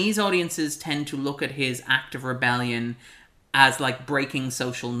 Japanese audiences tend to look at his act of rebellion as, like, breaking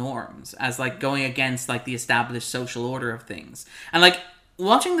social norms, as, like, going against, like, the established social order of things. And, like,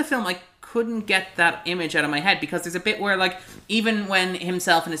 watching the film, I couldn't get that image out of my head, because there's a bit where, like, even when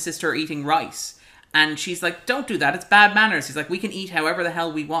himself and his sister are eating rice, and she's like, don't do that, it's bad manners. He's like, we can eat however the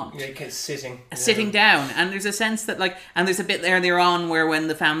hell we want. Yeah, you can sitting down. And there's a sense that, like, and there's a bit earlier on where when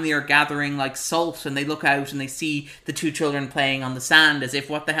the family are gathering, like, salt, and they look out and they see the two children playing on the sand as if,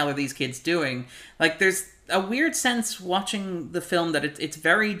 what the hell are these kids doing? Like, there's a weird sense watching the film that it's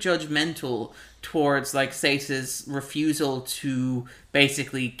very judgmental towards like Seita's refusal to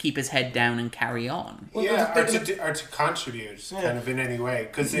basically keep his head down and carry on. Yeah, or to contribute kind of in any way,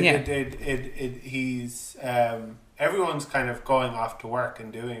 because he's everyone's kind of going off to work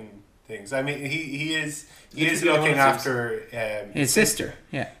and doing things. I mean, he is looking after his sister.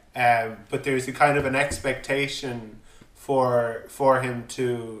 Yeah. But there's a kind of an expectation for him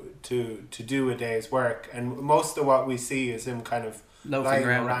to do a day's work, and most of what we see is him kind of loafing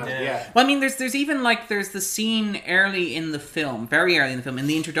around. Yeah. Well, I mean, there's even like there's the scene early in the film, very early in the film, in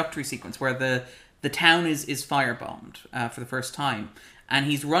the introductory sequence where the town is firebombed for the first time, and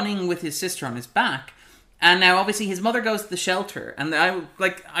he's running with his sister on his back. And now, obviously, his mother goes to the shelter, and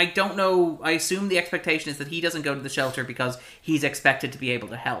I don't know. I assume the expectation is that he doesn't go to the shelter because he's expected to be able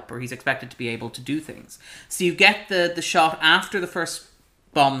to help, or he's expected to be able to do things. So you get the shot after the first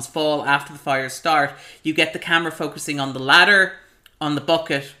bombs fall, after the fires start. You get the camera focusing on the ladder, on the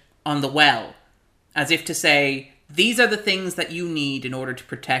bucket, on the well, as if to say, these are the things that you need in order to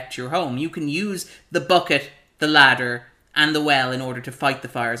protect your home. You can use the bucket, the ladder, and the well in order to fight the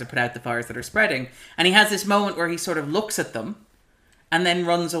fires or put out the fires that are spreading. And he has this moment where he sort of looks at them and then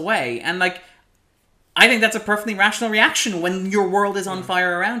runs away. And like, I think that's a perfectly rational reaction when your world is on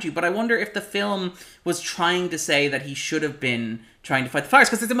fire around you. But I wonder if the film was trying to say that he should have been trying to fight the fires.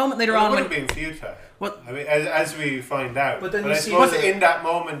 Because there's a moment later on when... It when... would have been futile. What? I mean, as we find out. But then I suppose in that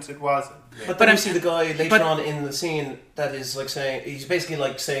moment it wasn't. Yeah. But then you see the guy later on in the scene that is like saying, he's basically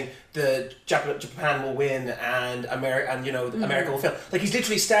like saying the Japan will win and America will fail. Like he's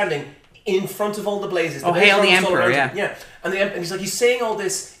literally standing in front of all the blazes. Hail the Emperor, yeah. Yeah. And he's like, he's saying all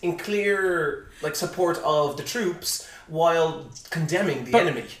this in clear like support of the troops while condemning the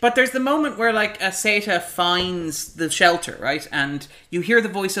enemy. But there's the moment where like Seita finds the shelter, right? And you hear the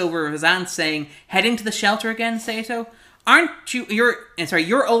voiceover of his aunt saying, "Heading to the shelter again, Saito? Aren't you?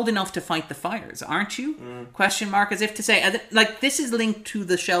 You're old enough to fight the fires, aren't you?" Question mark, as if to say, like this is linked to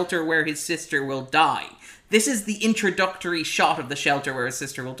the shelter where his sister will die. This is the introductory shot of the shelter where his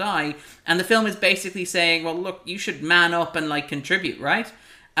sister will die, and the film is basically saying, "Well, look, you should man up and like contribute, right?"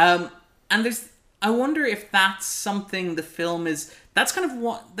 And I wonder if that's something the film is. That's kind of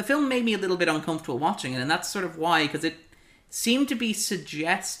what the film made me a little bit uncomfortable watching it, and that's sort of why, because it seemed to be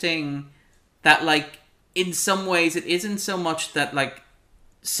suggesting that like. In some ways, it isn't so much that, like,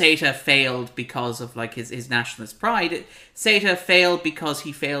 Seita failed because of, like, his nationalist pride. Seita failed because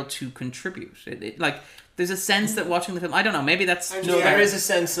he failed to contribute. Like, there's a sense that watching the film... I don't know, maybe that's... No, there is a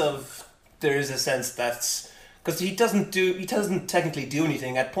sense that's... Because he doesn't technically do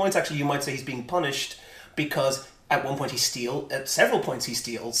anything. At points, actually, you might say he's being punished because at one point at several points he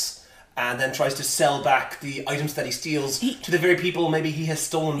steals... and then tries to sell back the items that he steals to the very people maybe he has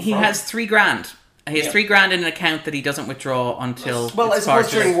stolen from. He has $3,000. He has $3,000 in an account that he doesn't withdraw until. Well, I suppose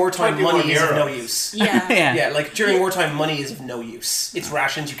during wartime money is of no use. Yeah. Like during wartime money is of no use. It's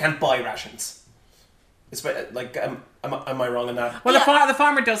rations. You can't buy rations. It's like, am I wrong on that? Well, the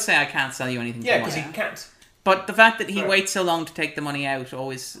farmer does say, "I can't sell you anything." Yeah, because he can't. But the fact that he waits so long to take the money out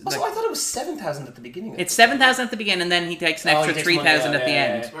always. Also, I thought it was 7,000 at the beginning. It's 7,000 at the beginning, and then he takes an extra 3,000 at the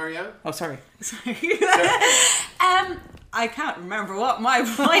end. Marianne? Oh, sorry. I can't remember what my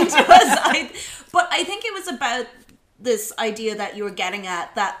point was. But I think it was about this idea that you were getting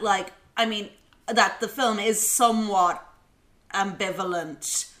at, that, like, I mean, that the film is somewhat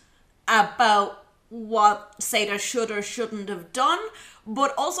ambivalent about what Seita should or shouldn't have done,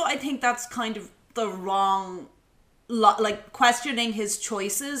 but also I think that's kind of the wrong, like, questioning his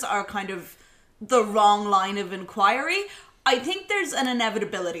choices are kind of the wrong line of inquiry. I think there's an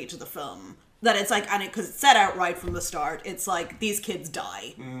inevitability to the film. That it's like, and because it's set out right from the start, it's like, these kids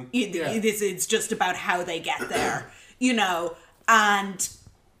die. It's just about how they get there, and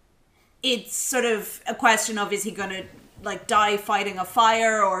it's sort of a question of, is he going to, like, die fighting a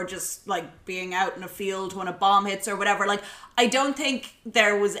fire or just, like, being out in a field when a bomb hits or whatever. Like, I don't think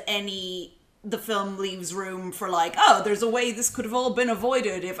there was the film leaves room for, like, oh, there's a way this could have all been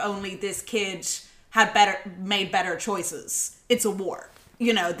avoided if only this kid had made better choices. It's a war.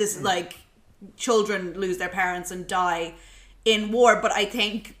 Like... Children lose their parents and die in war, but I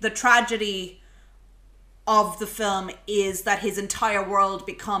think the tragedy of the film is that his entire world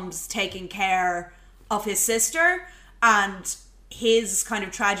becomes taking care of his sister, and his kind of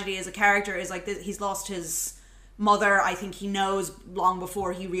tragedy as a character is like this. He's lost his mother. I think he knows long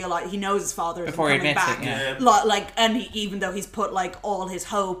before he knows his father is coming back. And even though he's put like all his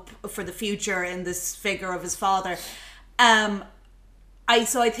hope for the future in this figure of his father,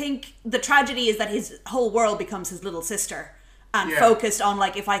 So I think the tragedy is that his whole world becomes his little sister, and focused on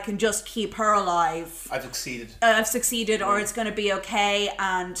like, if I can just keep her alive, I've succeeded, or it's going to be okay,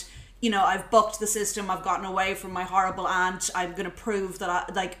 and you know, I've bucked the system, I've gotten away from my horrible aunt, I'm going to prove that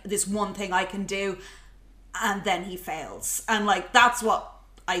I, like, this one thing I can do, and then he fails. And like, that's what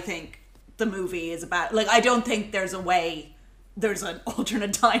I think the movie is about. Like, I don't think there's an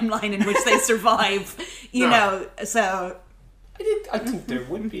alternate timeline in which they survive, you know, so... I think there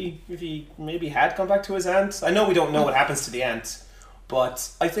would be, if he maybe had gone back to his aunt. I know we don't know what happens to the aunt,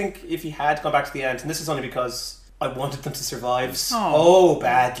 but I think if he had gone back to the aunt, and this is only because I wanted them to survive so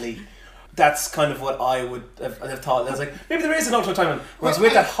badly, that's kind of what I would have thought. I was like, maybe there is an alternate timeline where he's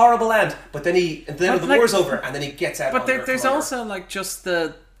with that horrible aunt, but then the war's over, and then he gets out. But there's also like just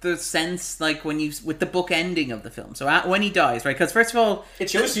the sense, like, when you with the book ending of the film, so when he dies, right? Because first of all, it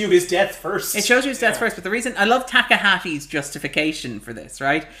shows you his death first. But the reason I love Takahata's justification for this,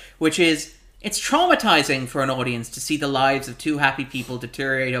 right, which is, it's traumatizing for an audience to see the lives of two happy people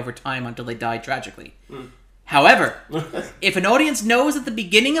deteriorate over time until they die tragically. However, if an audience knows at the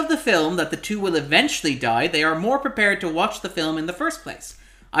beginning of the film that the two will eventually die, they are more prepared to watch the film in the first place.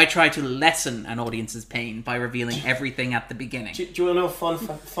 I try to lessen an audience's pain by revealing everything at the beginning. Do you want to know a fun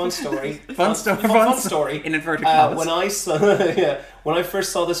story? Fun story. In inverted commas. When I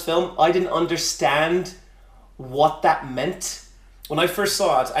first saw this film, I didn't understand what that meant. When I first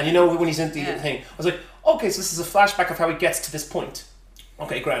saw it, and you know, when he's in the thing, I was like, okay, so this is a flashback of how he gets to this point.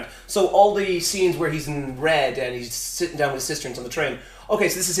 Okay, grand. So all the scenes where he's in red and he's sitting down with his sister on the train. Okay,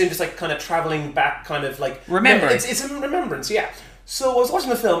 so this is him just like kind of traveling back, kind of like remembrance. It's a remembrance, yeah. So I was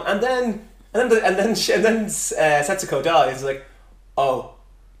watching the film, and then Setsuko dies. Like, oh,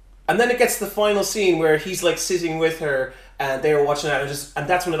 and then it gets to the final scene where he's like sitting with her, and they were watching that, and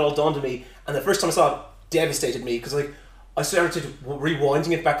that's when it all dawned on me. And the first time I saw it, devastated me, because like I started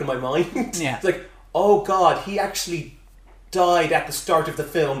rewinding it back in my mind. Yeah, it's like, oh god, he actually died at the start of the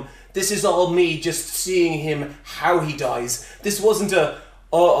film. This is all me just seeing him how he dies. This wasn't a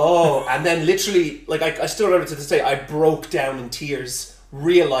and then literally, like, I still remember to this day, I broke down in tears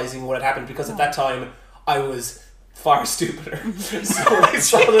realizing what had happened, because at that time I was far stupider. So when I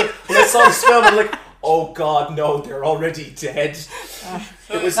saw this film, I'm like, oh god, no, they're already dead.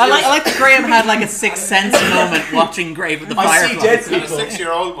 I like that Graham had like a Sixth Sense moment watching Grave of the Fireflies. I see dead people. A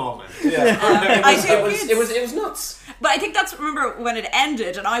 6-year-old moment. Yeah. It was nuts. But I think that's, remember when it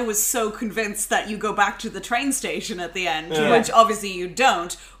ended, and I was so convinced that you go back to the train station at the end, which obviously you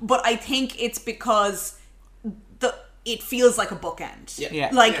don't. But I think it's because it feels like a bookend.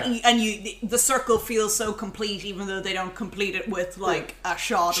 And the circle feels so complete, even though they don't complete it with like a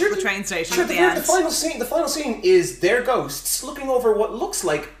shot of the train station at the end. The final scene is their ghosts looking over what looks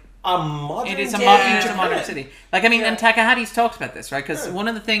like a modern. It is a modern city. Like, I mean, and Takahata's talked about this, right? Because one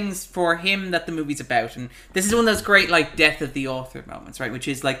of the things for him that the movie's about, and this is one of those great like death of the author moments, right? Which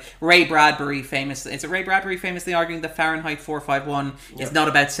is like Ray Bradbury famously arguing that Fahrenheit 451 is not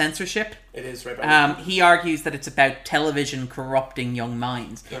about censorship. It is Ray Bradbury. He argues that it's about television corrupting young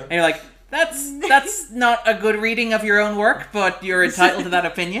minds. And you're like, that's not a good reading of your own work, but you're entitled to that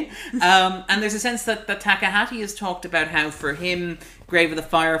opinion. And there's a sense that Takahata has talked about how for him, Grave of the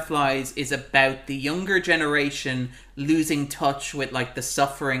Fireflies is about the younger generation losing touch with like the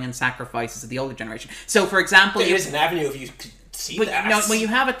suffering and sacrifices of the older generation. So, for example, there is an avenue if you could see that. No, when you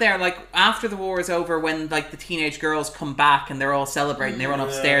have it there, like after the war is over, when like the teenage girls come back and they're all celebrating, they run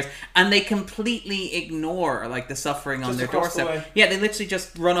upstairs and they completely ignore like the suffering on their doorstep. They literally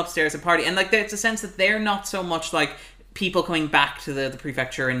just run upstairs and party, and like there's a sense that they're not so much like people coming back to the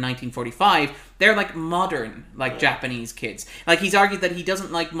prefecture in 1945. They're like modern, like Japanese kids. Like, he's argued that he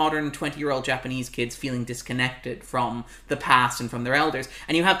doesn't like modern 20-year-old Japanese kids feeling disconnected from the past and from their elders.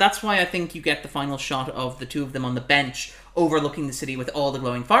 And that's why I think you get the final shot of the two of them on the bench overlooking the city with all the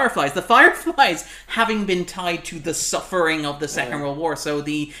glowing fireflies. The fireflies having been tied to the suffering of the Second World War. So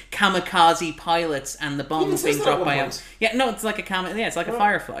the kamikaze pilots and the bombs being dropped by them. Yeah, no, it's like a it's like a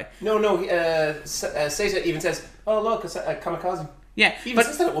firefly. No, Seita even says, oh look, it's a kamikaze. Yeah, he even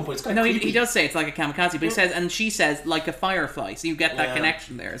says that at one point. It's kind of creepy. He does say it's like a kamikaze, but he says, and she says, like a firefly. So you get that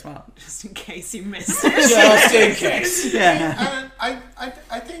connection there as well. Just in case you missed it. Just in case. Yeah.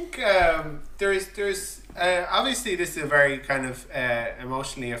 I think there's obviously this is a very kind of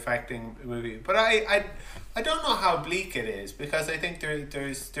emotionally affecting movie, but I don't know how bleak it is, because I think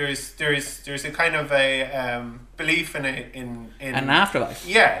there's a kind of a belief in an afterlife.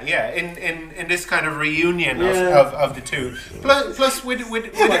 In this kind of reunion of the two. Plus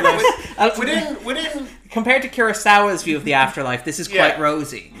within compared to Kurosawa's view of the afterlife, this is quite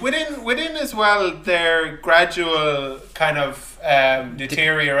rosy. Within as well, their gradual kind of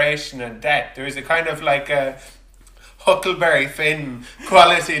deterioration and death. There is a kind of like a Huckleberry Finn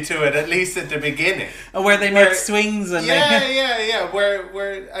quality to it, at least at the beginning. Where they make swings and where Well,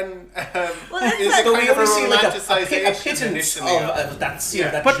 that's is like- it kind of a we see like a romanticization pittance initially of that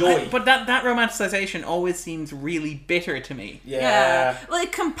that but joy. but that romanticization always seems really bitter to me. Yeah. Well,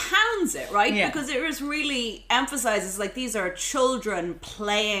 it compounds it, right? Yeah. Because it was really emphasizes like these are children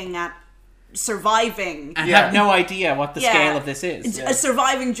playing at surviving. And have no idea what the Yeah. scale of this is.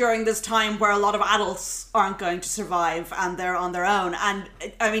 Surviving during this time where a lot of adults aren't going to survive and they're on their own. And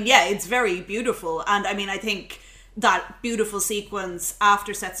I mean, yeah, it's very beautiful. And I mean, I think that beautiful sequence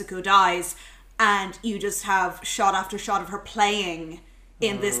after Setsuko dies, and you just have shot after shot of her playing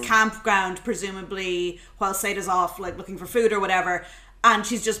in this campground, presumably while Sada's off like looking for food or whatever, and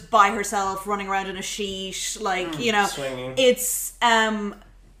she's just by herself running around in a sheesh, like you know, swinging. it's and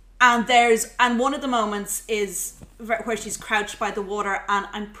one of the moments is where she's crouched by the water, and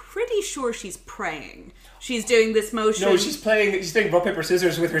I'm pretty sure she's praying. She's doing this motion. No, she's doing rock, paper,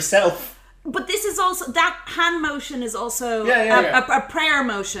 scissors with herself. But this is also, that hand motion is also a prayer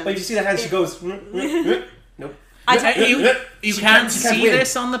motion. But if you see the hand, she goes, nope. You can't see win.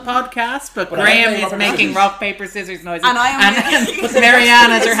 this on the podcast, but I'm Graham playing is rock, paper, making scissors. rock, paper, scissors noises. And I am and Marianne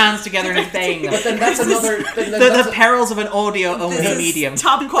has her hands together and is baying them. But then that's another... The perils of an audio-only This is medium.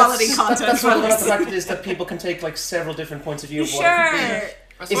 top quality content. That's what I love folks. the fact is that people can take like several different points of view of what Sure. it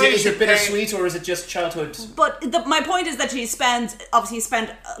could be. Is it bittersweet or is it just childhood? But my point is that she spent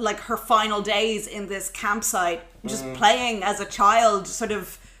like her final days in this campsite just playing as a child, sort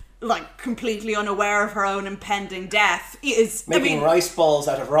of like completely unaware of her own impending death. Making rice balls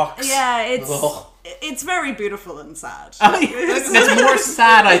out of rocks. Yeah, Ugh. it's very beautiful and sad. It's more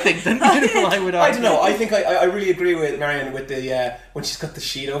sad, I think, than beautiful, I would I argue. don't know. I think I really agree with Marianne with the when she's got the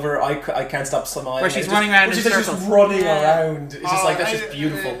sheet over her. I can't stop smiling. Where she's running around in she's just circles. running around. It's just like that's just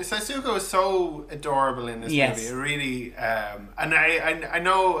beautiful. Sasuke is so adorable in this Yes. movie. It really, and I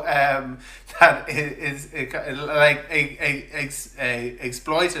know that it is like a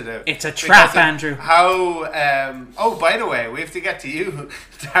exploitative. It's a trap, because of Andrew. How? Oh, by the way, we have to get to you,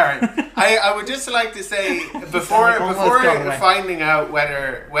 Darren. I would just like to say before gone away. finding out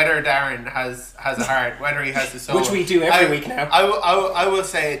whether Darren has a heart, whether he has a soul, Which we do every week now. I will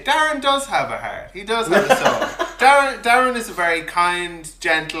say Darren does have a heart. He does have a soul. Darren is a very kind,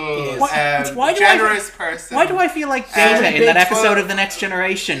 gentle, generous person. Why do I feel like Data in that episode of The Next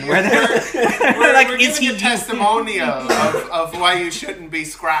Generation, where they're like, we're is he giving a testimonial of why you shouldn't be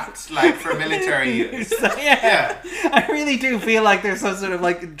scrapped like for military use. Yeah. I really do feel like there's some sort of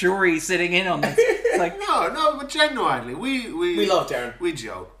like jury sitting in on this. It's like No, but genuinely, we love Darren. We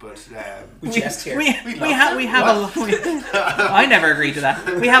joke, but We jest here. we have a lot. I never agreed to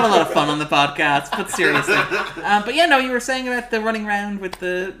that. We have a lot of fun on the podcast, but seriously. But yeah, no, you were saying about the running around with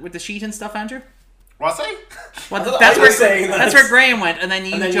the sheet and stuff, Andrew. Was I? Well, that's that's where Graham went, and then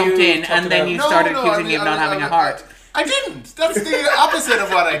you jumped in, talked and then you about- started accusing me of not having a heart. I didn't. That's the opposite of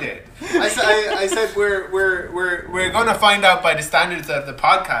what I did. I said we're going to find out by the standards of the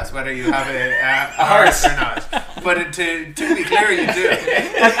podcast whether you have a heart or not. But to be clear, you do.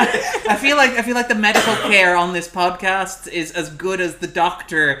 I feel like the medical care on this podcast is as good as the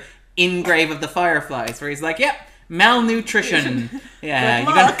doctor in Grave of the Fireflies, where he's like, "Yep, malnutrition. Yeah,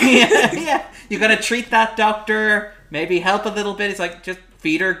 you gotta treat that, doctor. Maybe help a little bit." It's like, just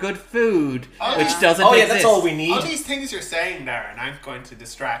feed her good food, which doesn't exist. That's all we need. All these things you're saying, Darren, I'm going to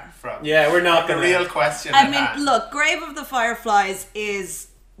distract from. Yeah, we're not the gonna. real question. I mean, look, Grave of the Fireflies is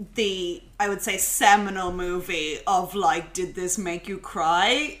I would say, seminal movie of like, did this make you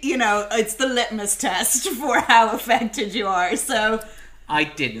cry? You know, it's the litmus test for how affected you are. So I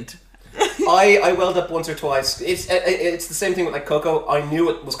didn't. I welled up once or twice. It's the same thing with like Coco. I knew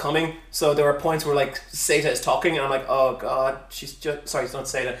it was coming, so there were points where like Seta is talking, and I'm like, oh god, she's just it's not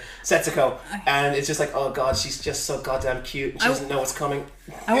Seta, Setsuko, and it's just like, oh god, she's just so goddamn cute. And she doesn't know what's coming.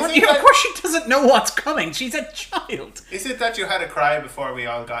 Of course, she doesn't know what's coming. She's a child. Is it that you had a cry before we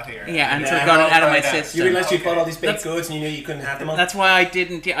all got here? Yeah, and got it out of my system. You realised you'd bought all these baked goods, and you knew you couldn't have them all. That's why I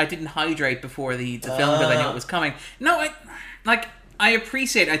didn't hydrate before the film, because I knew it was coming. No, I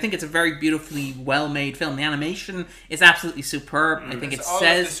appreciate it. I think it's a very beautifully well-made film. The animation is absolutely superb. I think it all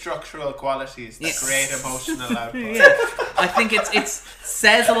says of the structural qualities that create emotional output. Yeah. I think it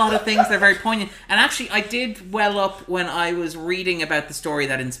says a lot of things. They're very poignant. And actually, I did well up when I was reading about the story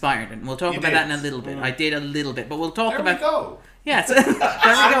that inspired it. And we'll talk about that in a little bit. I did a little bit, but we'll talk about. There we go. Yeah, so, there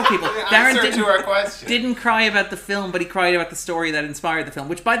we go, people. Darren to our question. didn't cry about the film, but he cried about the story that inspired the film,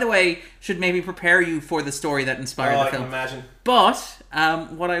 which, by the way, should maybe prepare you for the story that inspired the film. I can imagine. But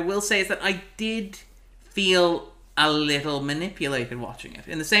what I will say is that I did feel a little manipulated watching it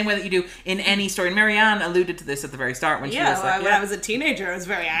in the same way that you do in any story. And Marianne alluded to this at the very start when she was like, when I was a teenager, I was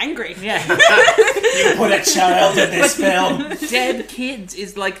very angry. Yeah. You put a child in this film. Dead kids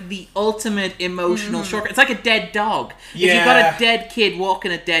is like the ultimate emotional shortcut. It's like a dead dog. Yeah. If you've got a dead kid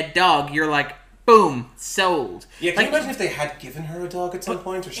walking a dead dog, you're like, boom, sold. Yeah, can you imagine if they had given her a dog at some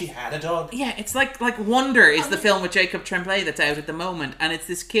point, or she had a dog? Yeah, it's like Wonder is the film with Jacob Tremblay that's out at the moment, and it's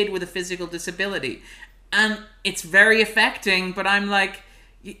this kid with a physical disability, and it's very affecting. But I'm like,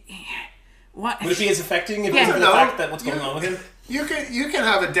 what? Would it be as affecting if it was the fact that what's going on with him? You can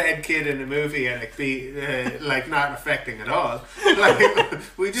have a dead kid in a movie and it be like not affecting at all. Like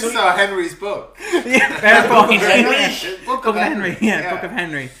we just saw Henry's book. Book of Henry. Book of Henry. Yeah, Book of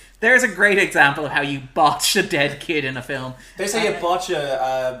Henry. There's a great example of how you botch a dead kid in a film. They say you botch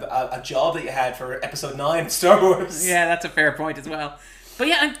a job that you had for episode 9 of Star Wars. Yeah, that's a fair point as well. But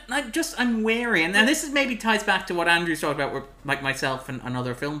yeah, I'm wary, and this is maybe ties back to what Andrew's talked about with like myself and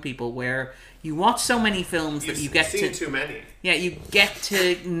other film people, where you watch so many films that you get seen too many. Yeah, you get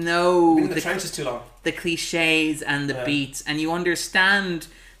to know Been in the trenches too long. The cliches and the beats, and you understand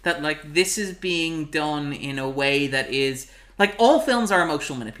that like this is being done in a way that is. Like, all films are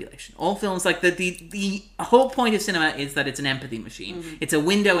emotional manipulation. All films, like, the whole point of cinema is that it's an empathy machine. Mm-hmm. It's a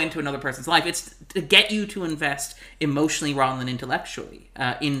window into another person's life. It's to get you to invest emotionally rather than intellectually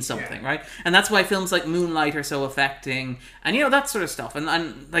in something, right? And that's why films like Moonlight are so affecting, and, you know, that sort of stuff. And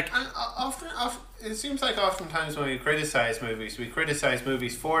often, it seems like oftentimes when we criticize movies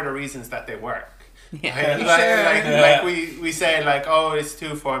for the reasons that they work. Yeah. Like we say like, oh, it's too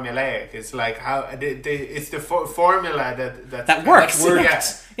formulaic. It's like how it's the formula that works.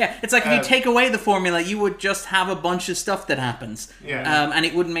 Yeah. It's like if you take away the formula, you would just have a bunch of stuff that happens. Yeah. And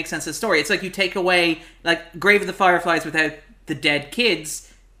it wouldn't make sense as a story. It's like you take away like Grave of the Fireflies without the dead kids.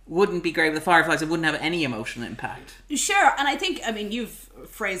 Wouldn't be Grave of the Fireflies. It wouldn't have any emotional impact. Sure, and I mean, you've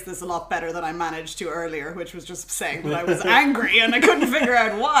phrased this a lot better than I managed to earlier, which was just saying that I was angry and I couldn't figure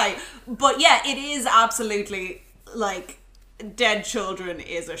out why. But yeah, it is absolutely like dead children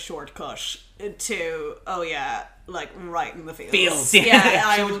is a shortcut to like right in the fields.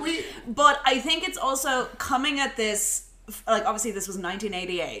 But I think it's also coming at this like obviously this was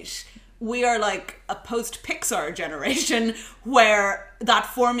 1988. We are like a post-Pixar generation where that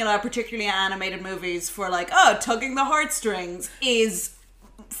formula, particularly in animated movies, for like, tugging the heartstrings is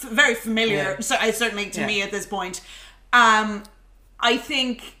very familiar. Yeah. So certainly to me at this point. I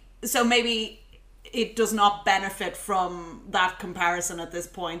think, so maybe it does not benefit from that comparison at this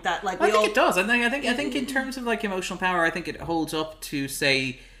point. That like I think it does. I think in terms of like emotional power, I think it holds up to,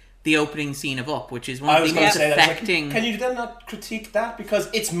 say, the opening scene of Up, which is one of the most affecting. Like, can you then not critique that because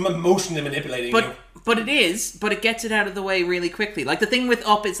it's emotionally manipulating you? But it is. But it gets it out of the way really quickly. Like the thing with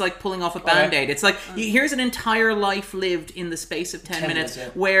Up is like pulling off a band-aid. It's like here's an entire life lived in the space of 10 minutes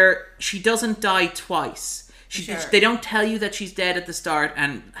where she doesn't die twice. They don't tell you that she's dead at the start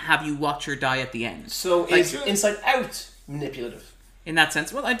and have you watch her die at the end. So is Inside Out manipulative? In that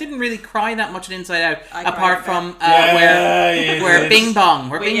sense, well, I didn't really cry that much in Inside Out, apart from where Bing Bong,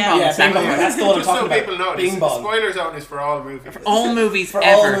 Bing Bong. That's the one I'm talking about. People know, Bing Bong. The spoiler zone is for all movies. For all movies,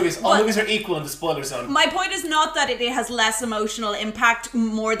 all movies are equal in the spoiler zone. My point is not that it has less emotional impact,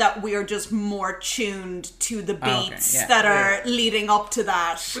 more that we are just more tuned to the beats that are leading up to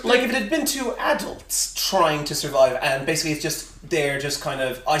that. Like if it had been two adults trying to survive, and basically it's just they're just kind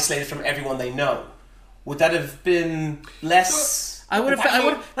of isolated from everyone they know, would that have been less? I would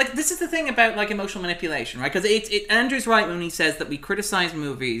have like this is the thing about like emotional manipulation, right? Because Andrew's right when he says that we criticize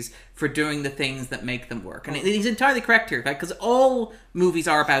movies for doing the things that make them work, and he's entirely correct here, right? Because all movies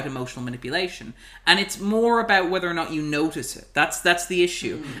are about emotional manipulation, and it's more about whether or not you notice it. That's the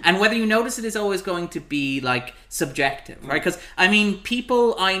issue, and whether you notice it is always going to be like subjective, right? Because I mean,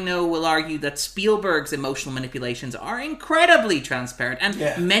 people I know will argue that Spielberg's emotional manipulations are incredibly transparent,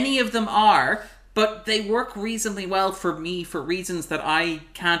 and many of them are. But they work reasonably well for me for reasons that I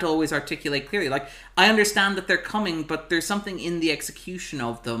can't always articulate clearly. Like, I understand that they're coming, but there's something in the execution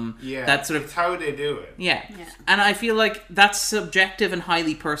of them that sort of... It's how they do it. Yeah. And I feel like that's subjective and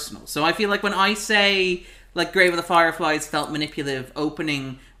highly personal. So I feel like when I say, like, Grave of the Fireflies felt manipulative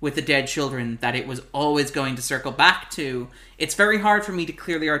opening with the dead children that it was always going to circle back to, it's very hard for me to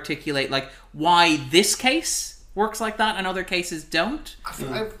clearly articulate, like, why this case works like that and other cases don't. I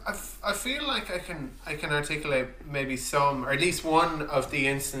feel like I can articulate maybe some, or at least one of the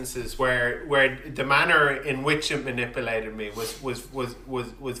instances where the manner in which it manipulated me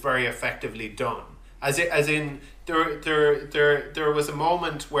was very effectively done. As in there was a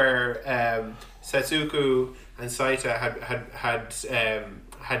moment where Setsuko and Saita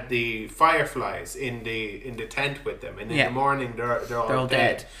had the Fireflies in the tent with them, and in the morning they're all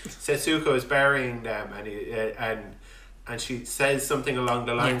dead. Setsuko is burying them, and she says something along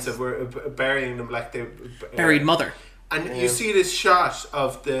the lines of we're burying them like they buried mother. And you see this shot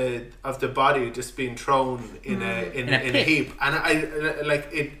of the body just being thrown in a heap, and I like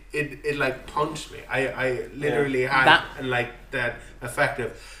it like punched me. I literally had that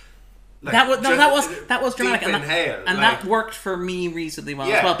effective. Like, that was dramatic, and that worked for me reasonably well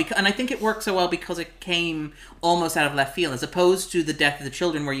as well. And I think it worked so well because it came almost out of left field, as opposed to the death of the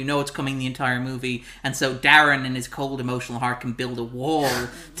children, where you know it's coming the entire movie, and so Darren, in his cold, emotional heart, can build a wall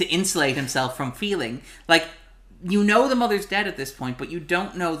to insulate himself from feeling like. You know the mother's dead at this point, but you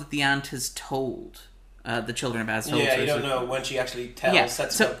don't know that the aunt has told the children about his you don't know when she actually tells.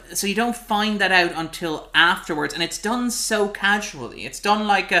 So you don't find that out until afterwards, and it's done so casually. It's done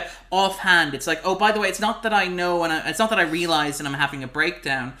like a offhand. It's like, oh, by the way, it's not that I know, and it's not that I realize and I'm having a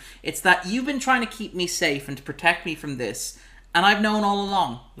breakdown. It's that you've been trying to keep me safe and to protect me from this, and I've known all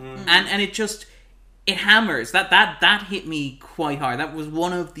along. And it just... It hammers. That hit me quite hard. That was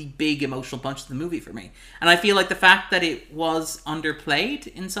one of the big emotional punches of the movie for me. And I feel like the fact that it was underplayed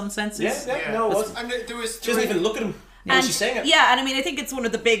in some senses. No, it wasn't. And there was... She doesn't even look at him when she's saying it. Yeah, and I mean, I think it's one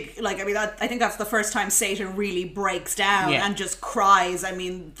of the big... I think that's the first time Satan really breaks down and just cries. I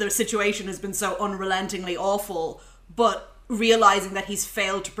mean, the situation has been so unrelentingly awful, but realizing that he's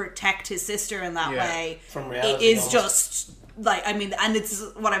failed to protect his sister in that way... From reality, is just... Like, I mean, and it's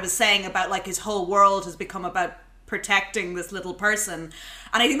what I was saying about, like, his whole world has become about protecting this little person.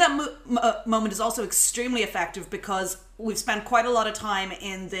 And I think that moment is also extremely effective because we've spent quite a lot of time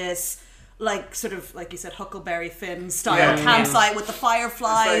in this, like, sort of, like you said, Huckleberry Finn style campsite with the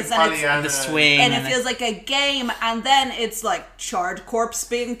fireflies and the swing. And it feels like a game. And then it's like charred corpse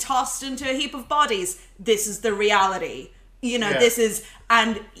being tossed into a heap of bodies. This is the reality. You know, this is,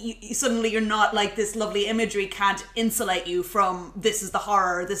 and suddenly you're not like this lovely imagery can't insulate you from this is the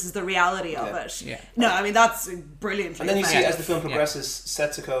horror, this is the reality of it. Yeah. No, I mean, that's brilliant. And then you see, as the film progresses,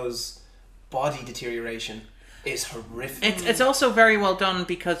 Setsuko's body deterioration is horrific. It's also very well done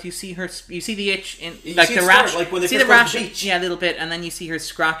because you see the itch in like the rash, like when they see the rash, a little bit, and then you see her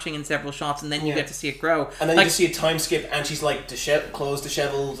scratching in several shots, and then you get to see it grow. And then you just see a time skip, and she's like clothes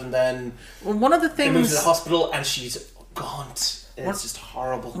disheveled, and then one of the things they move to the hospital, and she's gaunt. It's just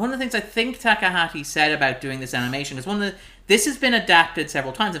horrible. One of the things I think Takahata said about doing this animation is this has been adapted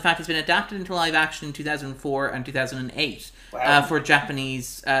several times. In fact, it's been adapted into live action in 2004 and 2008 for a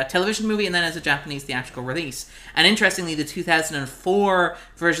Japanese television movie, and then as a Japanese theatrical release. And interestingly, the 2004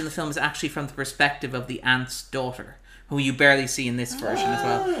 version of the film is actually from the perspective of the aunt's daughter, who you barely see in this version as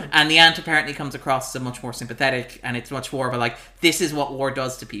well. And the aunt apparently comes across as much more sympathetic, and it's much more of a, like, this is what war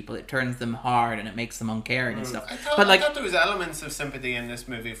does to people. It turns them hard, and it makes them uncaring and stuff. I thought there was elements of sympathy in this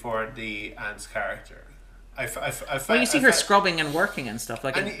movie for the aunt's character. You see her scrubbing and working and stuff.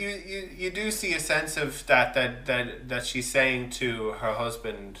 Like, and you do see a sense of that she's saying to her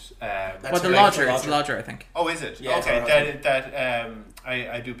husband... the lodger. It's the lodger, I think. Oh, is it? Yeah, okay,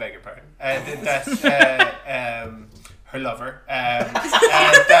 I do beg your pardon. Her lover.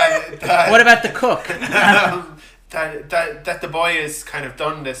 What about the cook? That the boy has kind of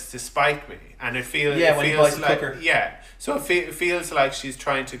done this to spite me, and it feels when he buys the cooker. So it feels like she's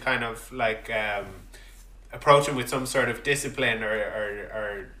trying to kind of like approach him with some sort of discipline,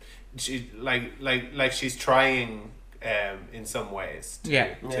 or she like she's trying in some ways.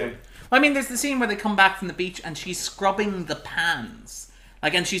 Well, I mean, there's the scene where they come back from the beach and she's scrubbing the pans,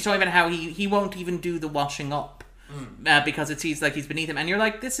 like, and she's talking about how he won't even do the washing up. Because it seems like he's beneath him, and you're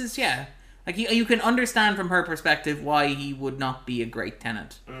like, this is like you can understand from her perspective why he would not be a great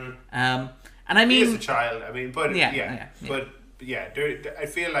tenant. And I mean, he is a child. I mean, but but I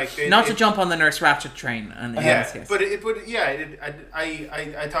feel like not to jump on the Nurse Ratched train. And I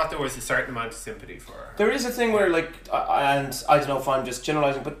thought there was a certain amount of sympathy for her. There is a thing where, like, and I don't know if I'm just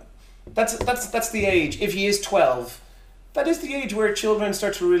generalizing, but that's the age. If he is 12. That is the age where children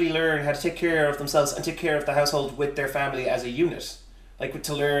start to really learn how to take care of themselves and take care of the household with their family as a unit. Like,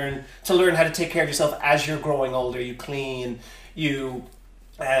 to learn how to take care of yourself as you're growing older. You clean. You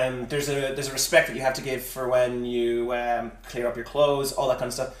there's a respect that you have to give for when you clear up your clothes, all that kind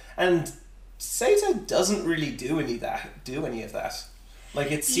of stuff. And Sato doesn't really do any of that. Like,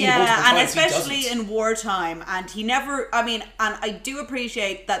 it's seen multiple times, and especially in wartime, and he never, I mean, and I do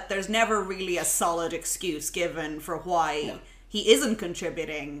appreciate that there's never really a solid excuse given for why he isn't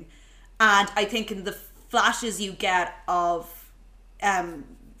contributing, and I think in the flashes you get of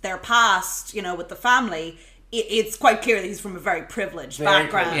their past, you know, with the family, it's quite clear that he's from a very privileged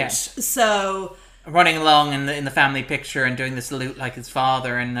background. Yeah. So running along in the family picture and doing the salute like his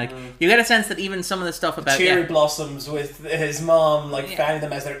father, and like you get a sense that even some of the stuff about cherry blossoms with his mom fanning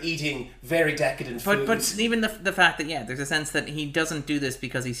them as they're eating very decadent foods. But even the fact that there's a sense that he doesn't do this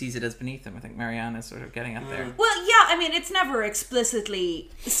because he sees it as beneath him. I think Marianne is sort of getting at there. Well, yeah, I mean, it's never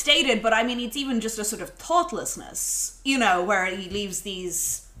explicitly stated, but I mean, it's even just a sort of thoughtlessness, where he leaves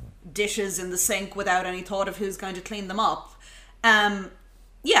these dishes in the sink without any thought of who's going to clean them up.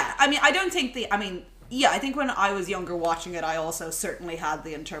 Yeah, I mean, I think when I was younger watching it, I also certainly had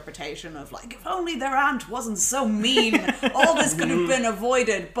the interpretation of like, if only their aunt wasn't so mean, all this could have been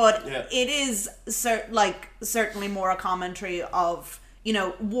avoided. But it is certainly more a commentary of,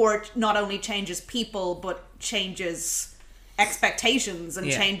 war not only changes people, but changes expectations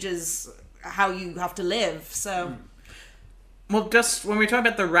and changes how you have to live. So... Well, just when we were talking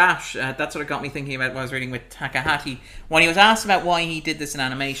about the rash, that's what it got me thinking about when I was reading with Takahata. When he was asked about why he did this in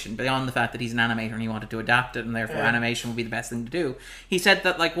animation, beyond the fact that he's an animator and he wanted to adapt it and therefore animation would be the best thing to do, he said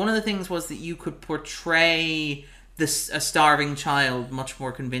that like one of the things was that you could portray a starving child much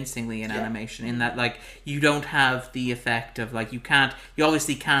more convincingly in animation, in that like you don't have the effect of like you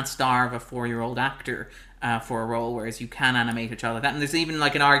obviously can't starve a 4-year-old actor for a role, whereas you can animate a child like that. And there's even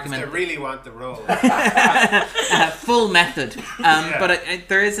like an argument... They really want the role. Full method. But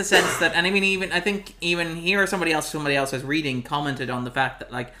there is a sense that... And I mean, I think even here somebody else I was reading commented on the fact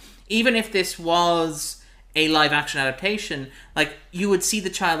that like even if this was a live action adaptation, like you would see the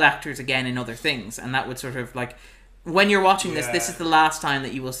child actors again in other things, and that would sort of like... When you're watching this is the last time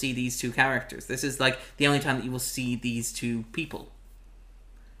that you will see these two characters. This is like the only time that you will see these two people.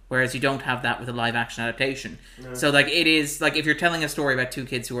 Whereas you don't have that with a live action adaptation. No. So like it is like if you're telling a story about two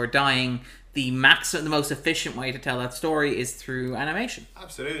kids who are dying, the most efficient way to tell that story is through animation.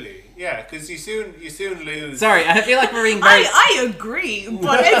 Absolutely, yeah, because you soon lose. Sorry, I feel like we're being very... I agree,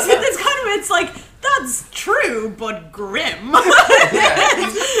 but it's like that's true, but grim.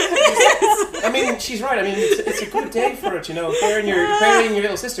 I mean, she's right. I mean, it's a good day for it, burying your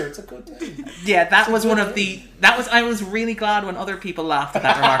little sister. It's a good day. Yeah, that was one of the... I was really glad when other people laughed at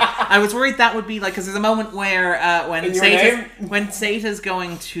that remark. I was worried that would be like... Because there's a moment where when Seta's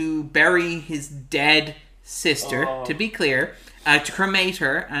going to bury his dead sister, to be clear, to cremate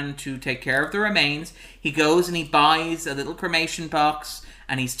her and to take care of the remains, he goes and he buys a little cremation box,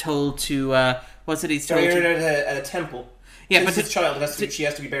 and he's told to... what's it he's told to... at a temple. Yeah, but his child she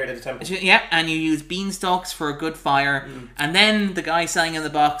has to be buried at a temple. Yeah, and you use beanstalks for a good fire. And then the guy selling in the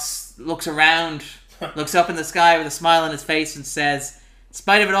box looks around, looks up in the sky with a smile on his face and says, in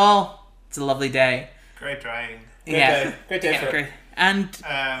spite of it all, it's a lovely day. Great drawing. Great day for it. And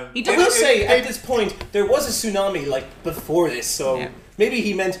he will say at this point there was a tsunami like before this, so maybe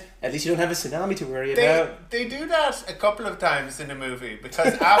he meant at least you don't have a tsunami to worry about. They do that a couple of times in the movie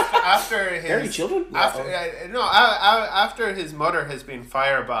because after his very children after his mother has been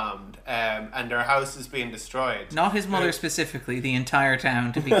firebombed and their house is being destroyed. Not his mother specifically, the entire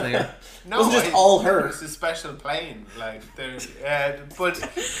town, to be clear. No, it wasn't just all her. It's a special plane, like but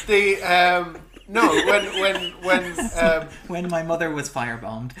the. No, when my mother was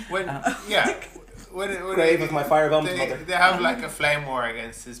firebombed. Grave of my firebombed mother. They have like a flame war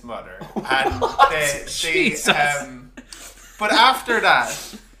against his mother, and but after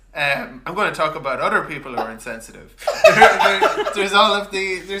that, I'm going to talk about other people who are insensitive. There's all of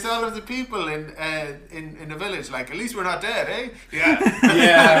the people in the village. Like, at least we're not dead, eh?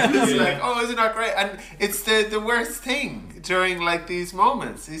 Yeah. It's like, oh, isn't that great? And it's the worst thing during like these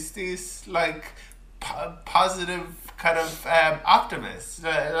moments. Is these like positive kind of optimists,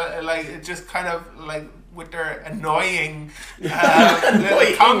 like just kind of like with their annoying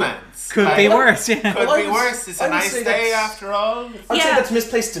little comments. Could be worse. Yeah. Could be worse. It's a nice day after all. I would say that's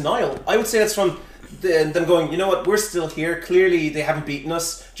misplaced denial. I would say that's from them going, you know what, we're still here. Clearly they haven't beaten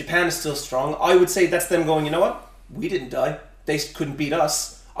us. Japan is still strong. I would say that's them going, you know what, we didn't die. They couldn't beat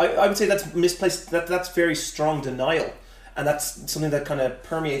us. I would say that's misplaced. That's very strong denial. And that's something that kind of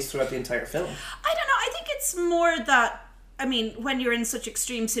permeates throughout the entire film. I don't know. I think it's more that, I mean, when you're in such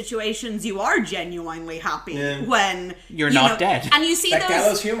extreme situations, you are genuinely happy when you're not dead. And you see that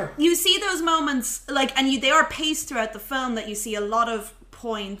gallows humor. You see those moments, like, and they are paced throughout the film that you see a lot of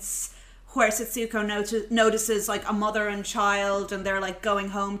points where Setsuko notices like a mother and child, and they're like going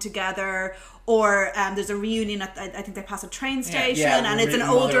home together. Or there's a reunion at, I think they pass a train station, and it's an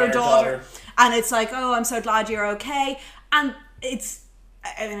older daughter, and it's like, oh, I'm so glad you're okay. And it's,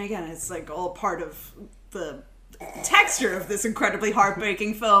 I mean, again, it's like all part of the texture of this incredibly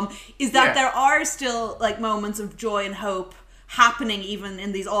heartbreaking film, is that there are still like moments of joy and hope happening even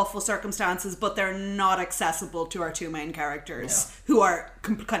in these awful circumstances, but they're not accessible to our two main characters who are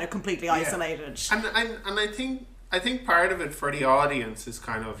kind of completely isolated. And I think part of it for the audience is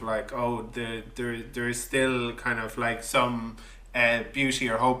kind of like, there is still kind of like some beauty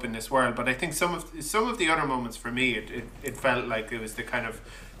or hope in this world. But I think some of the other moments for me, it felt like it was the kind of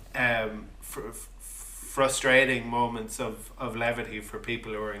frustrating moments of levity for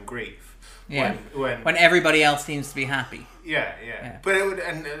people who are in grief. Yeah, when everybody else seems to be happy. Yeah. But it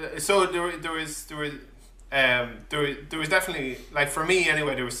would, so there was definitely, like, for me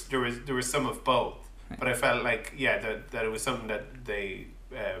anyway, there was some of both. But I felt like that it was something that they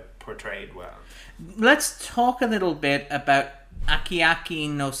portrayed well. Let's talk a little bit about Akiyuki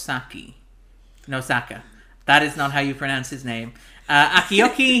Nosaka. That is not how you pronounce his name.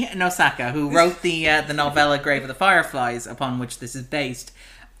 Akiyuki Nosaka, who wrote the novella Grave of the Fireflies, upon which this is based.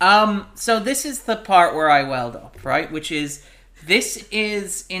 So this is the part where I welled up, right? Which is, this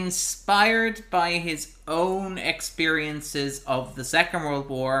is inspired by his own experiences of the Second World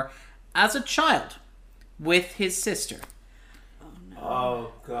War as a child with his sister.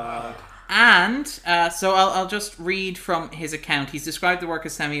 Oh, God. And so I'll just read from his account. He's described the work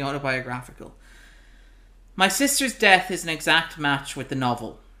as semi-autobiographical. My sister's death is an exact match with the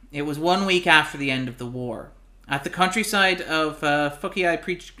novel. It was 1 week after the end of the war. At the countryside of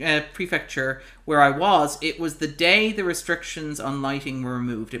Fukiai Prefecture, where I was, it was the day the restrictions on lighting were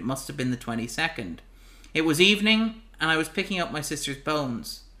removed. It must have been the 22nd. It was evening, and I was picking up my sister's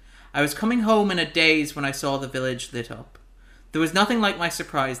bones. I was coming home in a daze when I saw the village lit up. There was nothing like my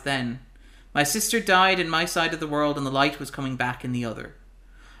surprise then. My sister died in my side of the world, and the light was coming back in the other.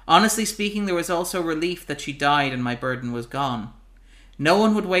 Honestly speaking, there was also relief that she died and my burden was gone. No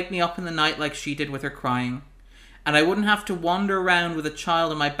one would wake me up in the night like she did with her crying, and I wouldn't have to wander around with a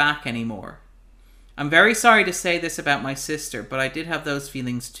child on my back anymore. I'm very sorry to say this about my sister, but I did have those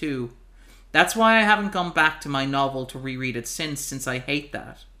feelings too. That's why I haven't gone back to my novel to reread it since I hate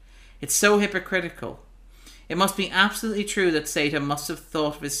that. It's so hypocritical. It must be absolutely true that Seita must have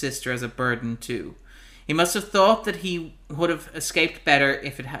thought of his sister as a burden too. He must have thought that he would have escaped better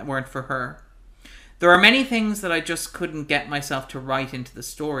if it weren't for her. There are many things that I just couldn't get myself to write into the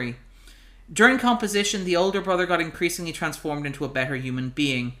story. During composition, the older brother got increasingly transformed into a better human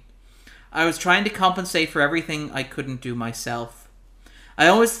being. I was trying to compensate for everything I couldn't do myself. I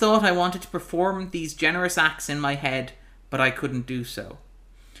always thought I wanted to perform these generous acts in my head, but I couldn't do so.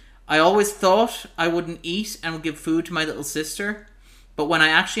 I always thought I wouldn't eat and would give food to my little sister, but when I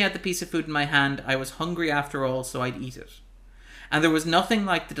actually had the piece of food in my hand, I was hungry after all, so I'd eat it. And there was nothing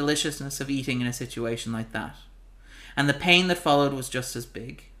like the deliciousness of eating in a situation like that. And the pain that followed was just as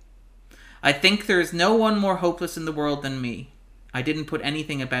big. I think there is no one more hopeless in the world than me. I didn't put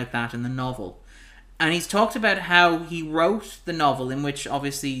anything about that in the novel. And he's talked about how he wrote the novel, in which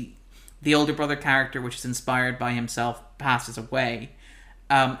obviously the older brother character, which is inspired by himself, passes away,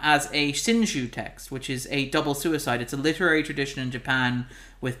 as a Shinju text, which is a double suicide. It's a literary tradition in Japan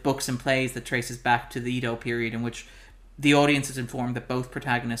with books and plays that traces back to the Edo period, in which the audience is informed that both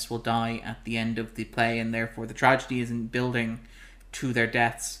protagonists will die at the end of the play, and therefore the tragedy is in building to their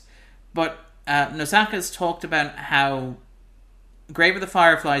deaths. But Nosaka's talked about how Grave of the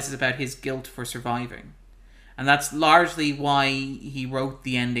Fireflies is about his guilt for surviving. And that's largely why he wrote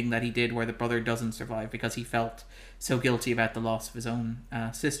the ending that he did, where the brother doesn't survive, because he felt so guilty about the loss of his own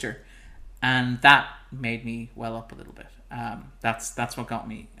sister. And that made me well up a little bit. That's what got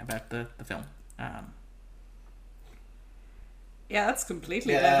me about the film. Yeah, that's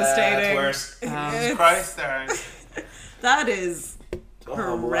completely devastating. That's worse. Christ, Darren. That is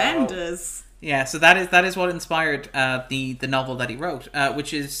horrendous. Wow. Yeah, so that is what inspired the novel that he wrote,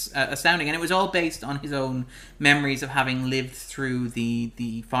 which is astounding, and it was all based on his own memories of having lived through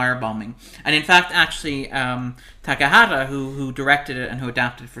the firebombing. And in fact, actually, Takahata, who directed it and who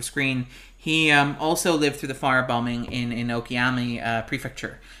adapted it for screen, he also lived through the firebombing in Okayama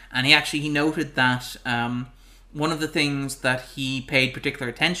Prefecture, and he noted that one of the things that he paid particular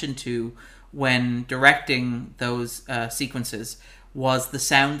attention to when directing those sequences was the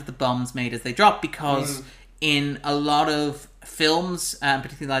sound that the bombs made as they dropped, because in a lot of films,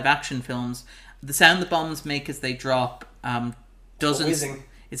 particularly live action films, the sound the bombs make as they drop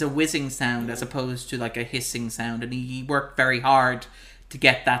it's a whizzing sound as opposed to like a hissing sound, and he worked very hard to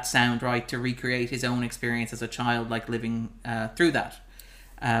get that sound right, to recreate his own experience as a child, like living through that.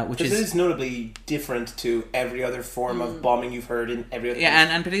 Which is notably different to every other form of bombing you've heard in every other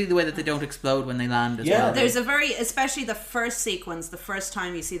and particularly the way that they don't explode when they land as well. There's especially the first sequence, the first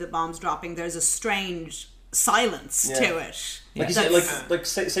time you see the bombs dropping, there's a strange silence to it. Like you said, like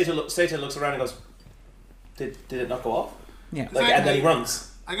Seita looks around and goes, Did it not go off? Yeah. And then he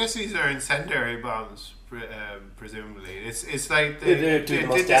runs. I guess these are incendiary bombs, presumably. It's like They they do did the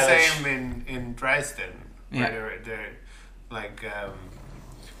most the damage. same in Dresden, Yeah. where they're like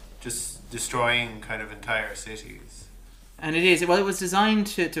just destroying kind of entire cities. And it was designed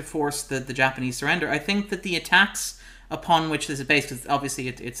to force the Japanese surrender. I think that the attacks upon which this is based, because obviously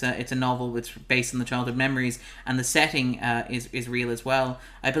it's a novel that's based on the childhood memories, and the setting is real as well.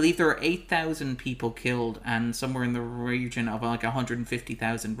 I believe there are 8,000 people killed, and somewhere in the region of like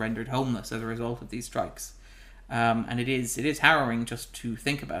 150,000 rendered homeless as a result of these strikes. And it is harrowing just to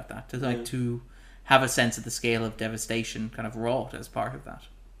think about that, to have a sense of the scale of devastation kind of wrought as part of that.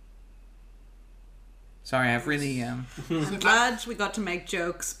 Sorry, I've really... I'm glad we got to make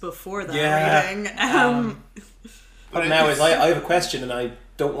jokes before that reading. But now is I have a question, and I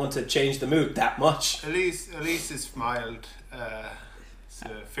don't want to change the mood that much. Elise is mild. It's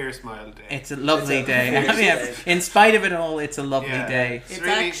a fierce mild day. It's a lovely day. fierce day. In spite of it all, it's a lovely Yeah. day. It's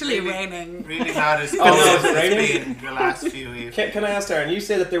actually raining. Really not as good Oh, no, as it's it's raining? been the last few evenings. Can I ask Darren? You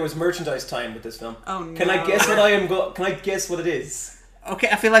say that there was merchandise time with this film. Oh no. Can I guess what I am? Can I guess what it is? Okay,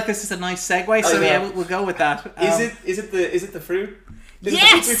 I feel like this is a nice segue, so know. yeah, we'll go with that. Is it the fruit? Is it the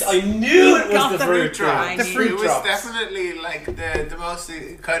Yes! fruit? I knew it Got was the the fruit fruit drop. drop. The fruit It was drops. definitely like the most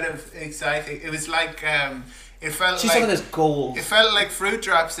kind of exciting. It was like it felt She's like talking this gold. it felt like fruit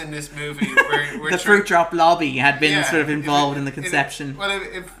drops in this movie. Where The fruit drop lobby had been Yeah, sort of involved in the it- conception.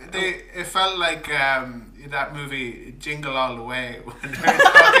 it felt like that movie Jingle All the Way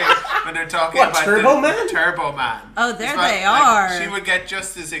when they're talking What, about Turbo the Man? Turbo Man. Oh, It there felt they like are. She would get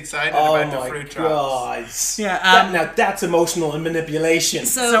just as excited Oh about the my fruit drops. god! Yeah, now that's emotional and manipulation.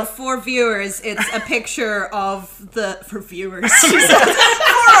 So for viewers, it's a picture of for viewers. She says,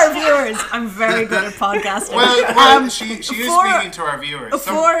 for our viewers, I'm very good at podcasting. Well, she is for- speaking to our viewers.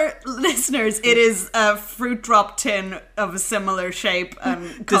 For listeners, it is a fruit drop tin of a similar shape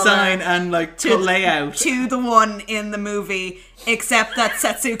and Design colour and like to- layout. to the one in the movie, except that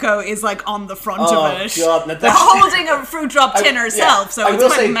Setsuko is like on the front Oh, of it. God, now They're that's- holding a fruit drop tin herself, yeah. so I it's will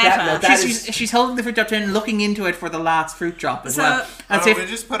quite say meta. that- that is- She's holding the fruit drop tin, looking into it for the last fruit drop as So- well. As We'll if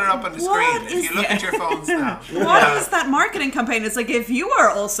just put it up on the What screen. is- If you look at your phones now. What is that marketing campaign? It's like, if you are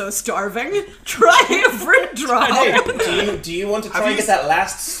also starving, try a fruit drop. Hey, do you want to try Have and you get that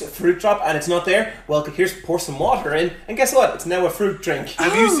last fruit drop and it's not there? Well, here's pour some water in, and guess what? It's now a fruit drink.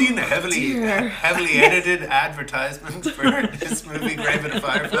 Have you seen the dear. heavily edited advertisement for this movie, Grave of the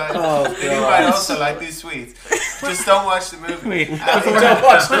Fireflies? Oh, Then you God. might also like these sweets. Just don't watch the movie. Wait. Don't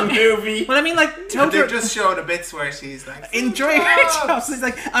watch the movie. well, I mean, like They Totoro just show the bits where she's like, enjoy fruit drops. It's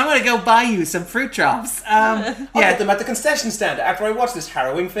like, I'm gonna go buy you some fruit drops. I'll get Yeah, them at the concession stand after I watch this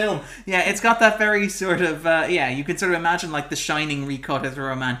harrowing film. yeah, it's got that very sort of you can sort of imagine like The Shining recut as a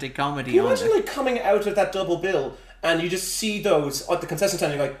romantic comedy. Can you on imagine it. like coming out of that double bill and you just see those at the concession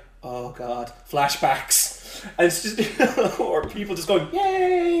stand and you're like, oh god, flashbacks. And it's just, or people just going,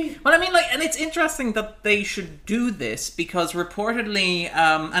 yay! Well, I mean, like, and it's interesting that they should do this because reportedly,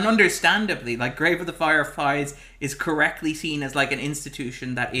 and understandably, like, Grave of the Fireflies is correctly seen as like an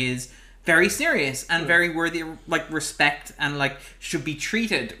institution that is very serious and very worthy of like respect and like should be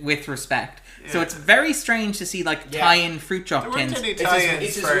treated with respect. So Yeah. it's very strange to see like Yeah. tie-in fruit drop there weren't tins. any it's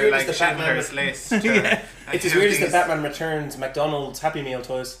tie-ins as for weird like as the Batman Schindler's List. It's as weird as the Batman Returns McDonald's Happy Meal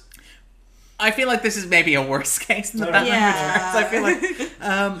toys. I feel like this is maybe a worse case than the No. Batman Yeah. Returns. I feel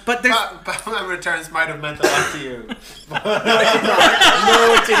like, but there's Batman Returns might have meant a lot to you.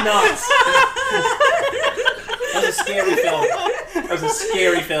 No, it did not. That was a scary film. That was a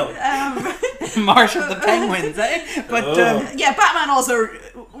scary film. Marsh of the Penguins, eh? But Yeah, Batman also,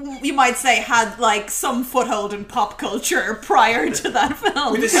 you might say, had like some foothold in pop culture prior to that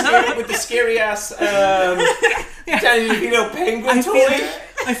film. With the scary ass Danny DeVito penguin toy.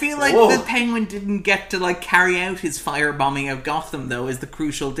 I feel like Whoa. the Penguin didn't get to like carry out his firebombing of Gotham, though, is the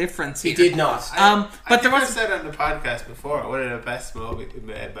crucial difference here. He did not. But I there think I was said on the podcast before, one of the best moments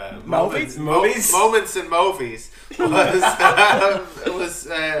in Movies? movies was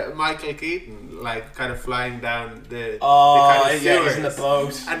Michael Keaton, like kind of flying down the kind of yeah, he's in the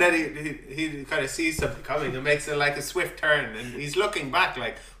sewers. boat. And then he kind of sees something coming and makes it like a swift turn, and he's looking back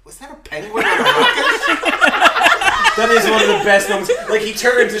like, was that a penguin on a rocket? That is one of the best moments. Like, he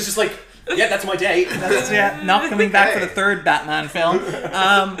turns, it's just like, yeah, that's my day. that's not coming back for the third Batman film.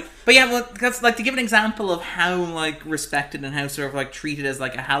 But yeah, well, that's like to give an example of how like respected and how sort of like treated as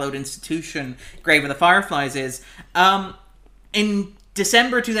like a hallowed institution Grave of the Fireflies is. In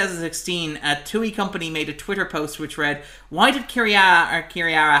December 2016, a TUI company made a Twitter post which read, "Why did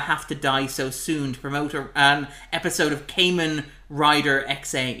Kiriara have to die so soon to promote an episode of Kamen Rider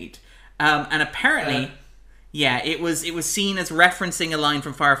X8?" And apparently, Yeah, it was seen as referencing a line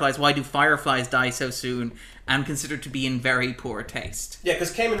from Fireflies, why do fireflies die so soon, and considered to be in very poor taste. Yeah,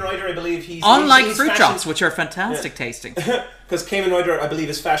 because Kamen Rider, I believe he's... Unlike he's fruit fashioned... chops, which are fantastic tasting. Because Kamen Rider, I believe,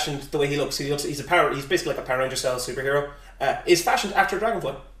 is fashioned the way he looks. He's basically like a Power Ranger style superhero. Is fashioned after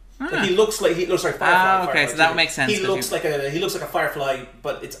Dragonfly. Like he looks like Firefly. Okay, so that makes sense. He looks like a Firefly,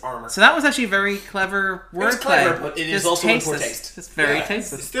 but it's armor. So that was actually a very clever wordplay. It's clever, but it is also in poor taste. It's very It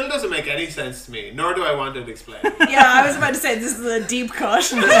tasteless. still doesn't make any sense to me, nor do I want it explained. Yeah, I was about to say this is a deep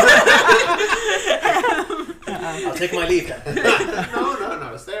cut. I'll take my leave then.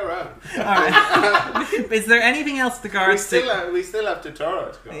 No, stay around. All right. Is there anything else with regards to... We still have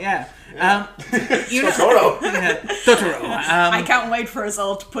Totoro to go. Yeah. Totoro. Yeah, Totoro. I can't wait for us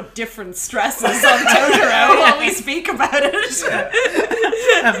all to put different stresses on Totoro while we speak about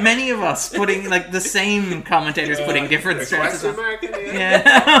it. Many of us putting, like, the same commentators putting different stresses on.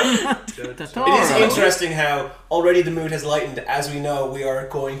 Yeah. Totoro. It is interesting how already the mood has lightened as we know we are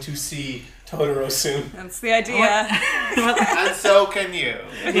going to see Totoro soon. That's the idea. And so can you.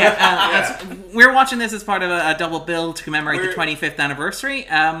 We're watching this as part of a double bill to commemorate the 25th anniversary.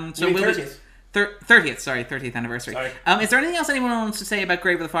 So we'll 30th. 30th anniversary. Sorry. Is there anything else anyone wants to say about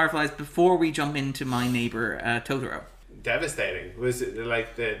Grave of the Fireflies before we jump into My Neighbor Totoro? Devastating. Was it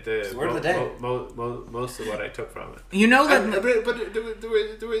like the word of the day. Most of what I took from it. You know that, but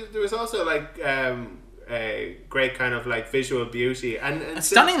there was also like a great kind of like visual beauty and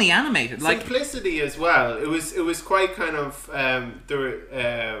stunningly animated, like simplicity as well. It was quite kind of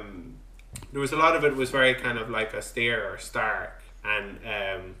there was a lot of it was very kind of like austere or stark, and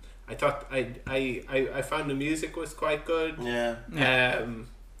I thought I found the music was quite good. Yeah.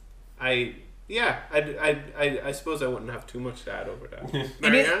 I suppose I wouldn't have too much to add over that.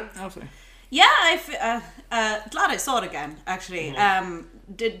 Marianne? Yeah, glad I saw it again, actually.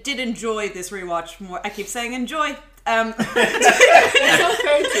 Did enjoy this rewatch more. I keep saying enjoy. It's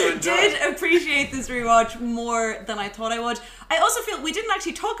okay to enjoy. Did appreciate this rewatch more than I thought I would. I also feel we didn't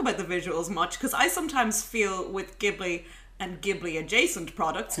actually talk about the visuals much, because I sometimes feel with Ghibli and Ghibli adjacent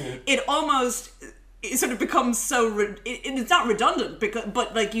products, it sort of becomes so it's not redundant,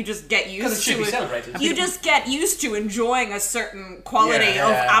 but like you just get used to it. You just get used to enjoying a certain quality of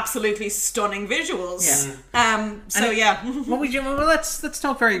absolutely stunning visuals. Well, let's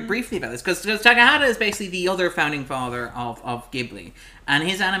talk very briefly about this, because Takahata is basically the other founding father of Ghibli, and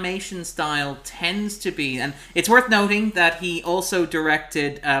his animation style tends to be, and it's worth noting that he also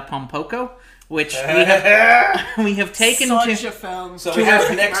directed Pompoko, which we have taken such a film. So we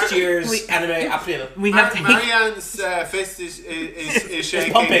have next year's anime April. We have Marianne's fist is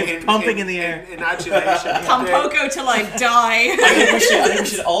shaking, pumping in the air in adulation. Pompoko till I die. I think we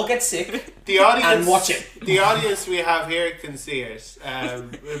should all get sick. The audience and watch it. The audience we have here can see it,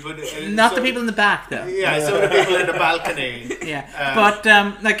 but not the people in the back, though. Yeah, some of the people in the balcony. Yeah, but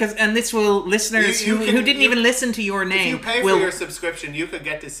and this will listeners who didn't even listen to your name. If you pay for your subscription, you could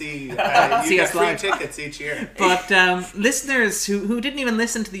get to see. You get free tickets each year. But listeners who didn't even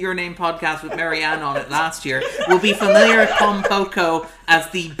listen to the Your Name podcast with Marianne on it last year will be familiar with Pompoko as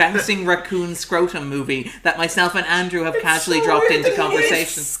the bouncing raccoon scrotum movie that myself and Andrew have casually dropped into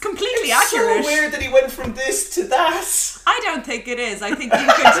conversation. It's completely accurate. So weird that he went from this to that. I don't think it is. I think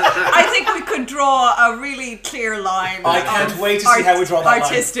we could draw a really clear line. I can't wait to see how we draw that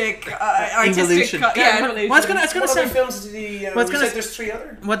artistic evolution. evolution. Well, it's going to say films did he? There's 3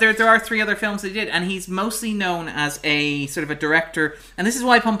 other. Well, there are 3 other films he did, and he's mostly known as a sort of a director, and this is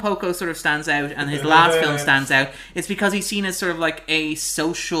why Pompoko sort of stands out, and his last film stands out. It's because he's seen as sort of like a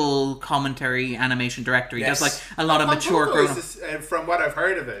social commentary animation director. He does like a lot of mature grown. From what I've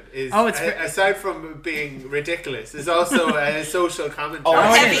heard of it, is aside from being ridiculous, is also a social commentary.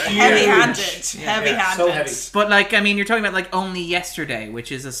 Heavy-handed. So heavy. But like, I mean, you're talking about like Only Yesterday,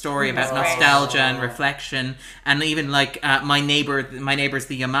 which is a story about nostalgia and reflection, and even like My Neighbor's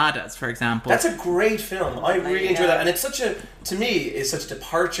the Yamadas, for example. That's a great film. I really enjoy that, and it's such a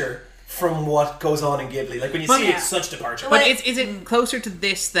departure from what goes on in Ghibli. Like when you see it, it's such departure. But is it closer to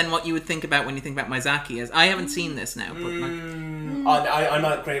this than what you would think about when you think about Miyazaki? As I haven't seen this now, but I'm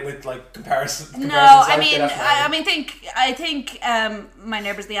not great with like comparisons. No, I think My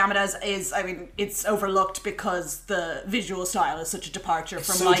Neighbor's the Yamadas is. I mean, it's overlooked because the visual style is such a departure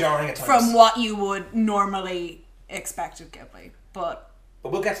from what you would normally expect of Ghibli, But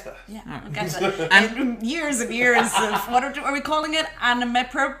we'll get to that. Yeah, we'll get to that. And years and years of, what are we calling it?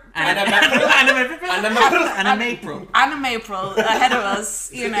 Animapril ahead of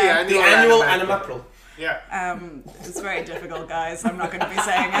us, you know. The annual Animapril. Yeah. It's very difficult, guys. I'm not going to be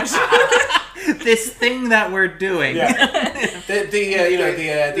saying it. This thing that we're doing. Yeah.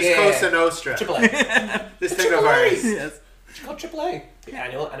 This Cosa Nostra. AAA. This thing of ours. Yes. It's called AAA. The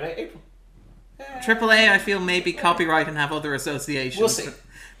annual anime April. AAA, I feel maybe copyright and have other associations. We'll see.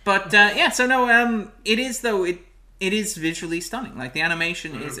 But so no, it is though it is visually stunning. Like the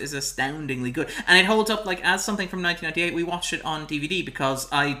animation is astoundingly good, and it holds up. Like as something from 1998, we watched it on DVD because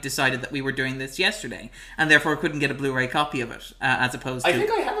I decided that we were doing this yesterday, and therefore couldn't get a Blu-ray copy of it, as opposed to. I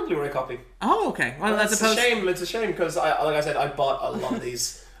think I have a Bluray copy. Oh, okay. Well, as It's opposed. a shame. It's a shame because, like I said, I bought a lot of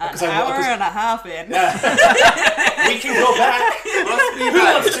these. An hour and a half in. We can go back. Must be Who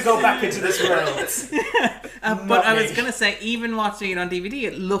nice. wants to go back into this world? But I me. was gonna say, even watching it on DVD,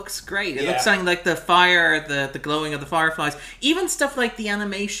 it looks great. It Yeah. looks something like the fire, the glowing of the fireflies, even stuff like the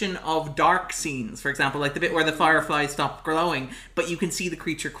animation of dark scenes, for example, like the bit where the fireflies stop glowing, but you can see the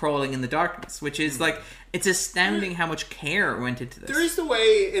creature crawling in the darkness, which is like, it's astounding how much care went into this. There is the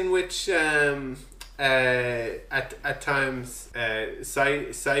way in which at times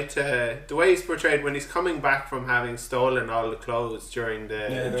Saita, the way he's portrayed when he's coming back from having stolen all the clothes during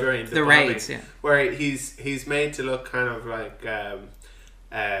the The bombing, raids, yeah. where he's made to look kind of like a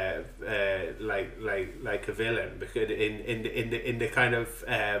villain, because in the kind of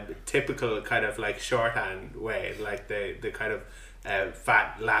typical kind of like shorthand way, like the kind of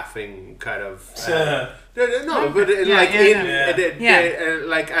fat laughing kind of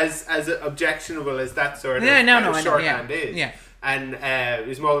like as objectionable as that sort of shorthand is. Yeah. And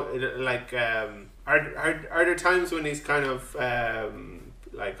it's more like are there times when he's kind of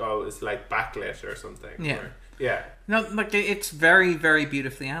like, oh, it's like backlit or something? Yeah. Or, yeah. No, like it's very, very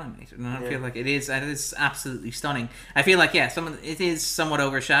beautifully animated, and I feel like it is absolutely stunning. I feel like it is somewhat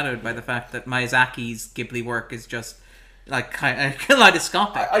overshadowed by the fact that Miyazaki's Ghibli work is just like kind of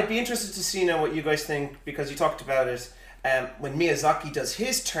kaleidoscopic. I'd be interested to see now what you guys think, because you talked about it when Miyazaki does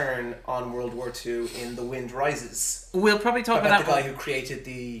his turn on World War II in The Wind Rises. We'll probably talk About about the that guy who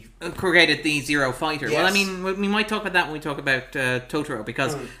created the Zero Fighter. Yes. Well, I mean, we might talk about that when we talk about Totoro,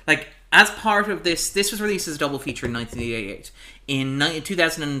 because like as part of this was released as a double feature in 1988. In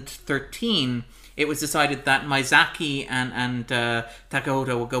 2013, it was decided that Miyazaki and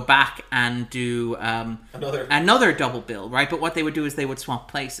Takahata would go back and do another double bill, right? But what they would do is they would swap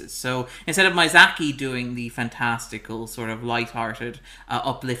places. So instead of Miyazaki doing the fantastical, sort of light-hearted,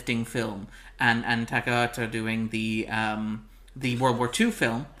 uplifting film, and Takahata doing the World War II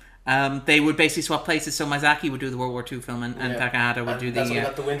film, they would basically swap places. So Miyazaki would do the World War II film, and Takahata would do that's when we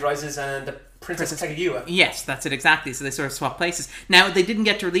got The Wind Rises and the Princess Kaguya. Yes, that's it exactly. So they sort of swap places. Now they didn't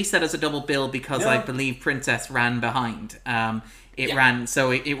get to release that as a double bill because I believe Princess ran behind. Ran,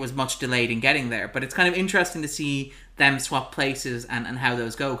 so it was much delayed in getting there. But it's kind of interesting to see them swap places and how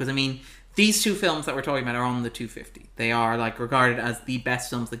those go. Because I mean, these two films that we're talking about are on the 250. They are like regarded as the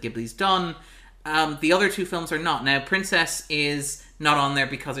best films that Ghibli's done. The other two films are not. Now, Princess is not on there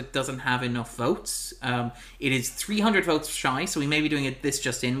because it doesn't have enough votes. It is 300 votes shy, so we may be doing this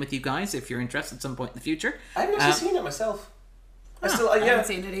just in with you guys if you're interested at some point in the future. I've never seen it myself. I haven't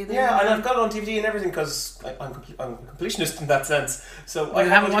seen it either. Yeah, and I've got it on DVD and everything because I'm a completionist in that sense. So I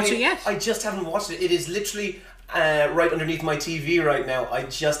haven't watched it yet? I just haven't watched it. It is literally right underneath my TV right now. I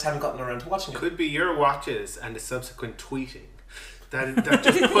just haven't gotten around to watching it. Could be your watches and the subsequent tweeting that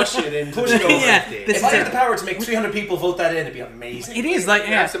just push it into Push it over. If I had the power to make 300 people vote that in, it'd be amazing. It is like We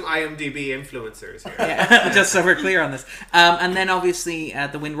have some IMDb influencers here. just so we're clear on this. And then obviously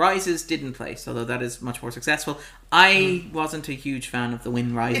The Wind Rises didn't place, although that is much more successful. I wasn't a huge fan of The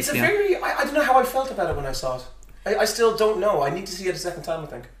Wind Rises. It's a very... I don't know how I felt about it when I saw it. I still don't know. I need to see it a second time, I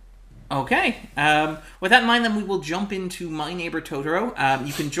think. Okay. With that in mind, then we will jump into My Neighbor Totoro.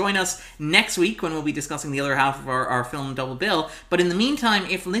 You can join us next week when we'll be discussing the other half of our film double bill. But in the meantime,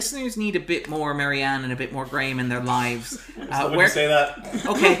 if listeners need a bit more Marianne and a bit more Graham in their lives, where say that?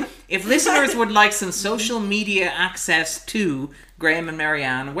 Okay, if listeners would like some social media access to Graham and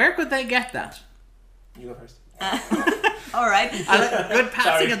Marianne, where could they get that? You go first. All right. Good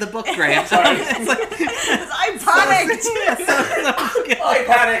passing of the book, Graham. Sorry. I panicked. I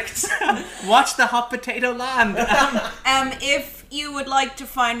panicked. Watch the Hot Potato Land. If you would like to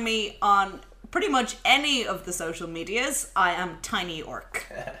find me on pretty much any of the social medias, I am Tiny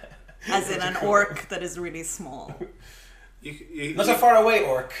Orc. As in an orc that is really small. Not a far away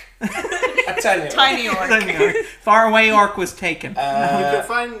orc. A Tiny orc. Far away orc was taken. You can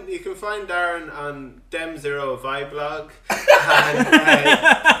find Darren on Dem0 Viblog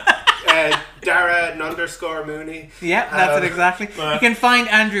and Darren_Mooney. Yeah, that's it exactly. You can find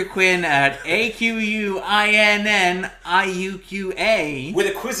Andrew Quinn at AQUINNIUQA. With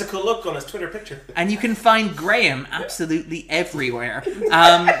a quizzical look on his Twitter picture. And you can find Graham absolutely everywhere.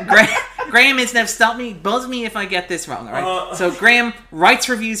 Graham is now, stop me, buzz me if I get this wrong, alright? So Graham writes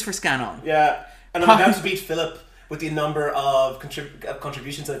reviews for Scan On. Yeah, and I'm about to beat Philip with the number of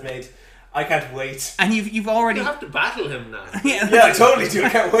contributions I've made. I can't wait. And you've already... You have to battle him now. Yeah, I totally do. I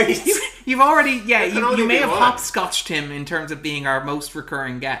can't wait. You've already... Yeah, you may have one. hopscotched him in terms of being our most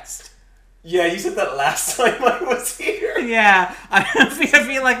recurring guest. Yeah, you said that last time I was here. Yeah, I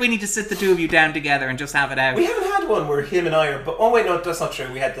feel like we need to sit the two of you down together and just have it out. We haven't had one where him and I are... But oh, wait, no, that's not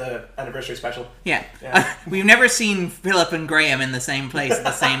true. We had the anniversary special. Yeah. We've never seen Philip and Graham in the same place at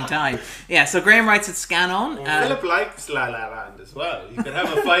the same time. Yeah, so Graham writes at Scan On. Philip likes La La Land as well. You could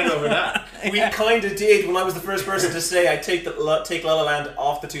have a fight over that. We kind of did when I was the first person to say I'd take La La Land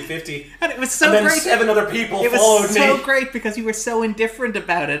off the 250. And it was so and then great. 7 other people it followed was me. so great because you were so indifferent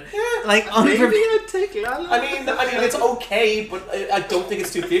about it. Yeah. Like, Maybe I'd take La La Land. I mean, it's okay, but I don't think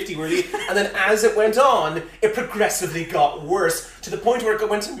it's 250 really. And then as it went on, it progressively got worse to the point where it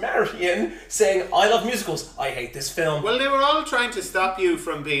went to Marianne saying, "I love musicals. I hate this film." Well, they were all trying to stop you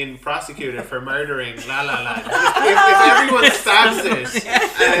from being prosecuted for murdering La La Land. If everyone stabs it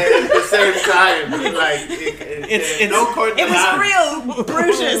at the same time, like It's no court. It was real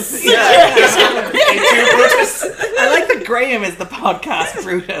Brutus. Brutus. I like that Graham is the podcast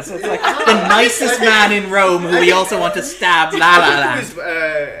Brutus. It's like the nicest man in Rome who we also want to stab La La Land.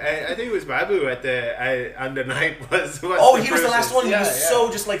 I think it was Babu at the on the night was Oh, he was the last Brutus. one. He was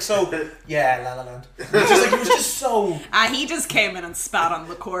so just like so. Yeah, La La Land. He was just so. He just came in and spat on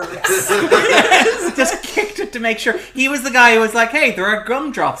the corpse. Just kicked it to make sure. He was the guy who was like, hey, there are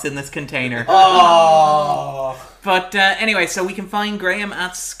gumdrops in this container. Oh. But anyway, so we can find Graham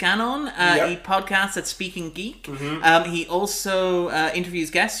at Scanon. He podcasts at Speaking Geek. He also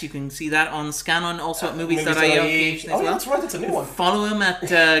interviews guests. You can see that on Scanon, also at movies.io. Oh, yeah, that's right. That's a new one. Follow him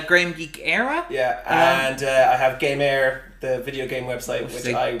at Graham Geek Era. Yeah, and I have Game Air, the video game website,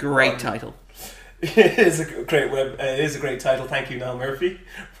 which I great title. It is a great It is a great title. Thank you, Niall Murphy,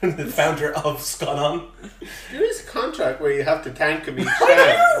 the founder of Scanon. There is a contract where you have to thank him each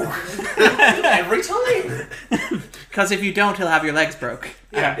time. Every time. Because if you don't, he'll have your legs broke.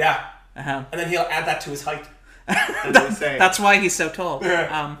 Yeah. Uh-huh. And then he'll add that to his height. That's why he's so tall. It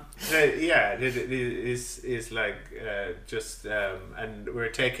is like just and we're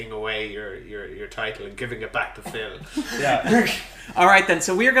taking away your title and giving it back to Phil. Yeah. All right then.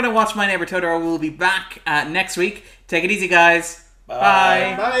 So we're gonna watch My Neighbor Totoro. We'll be back next week. Take it easy, guys.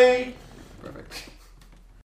 Bye. Bye. Perfect.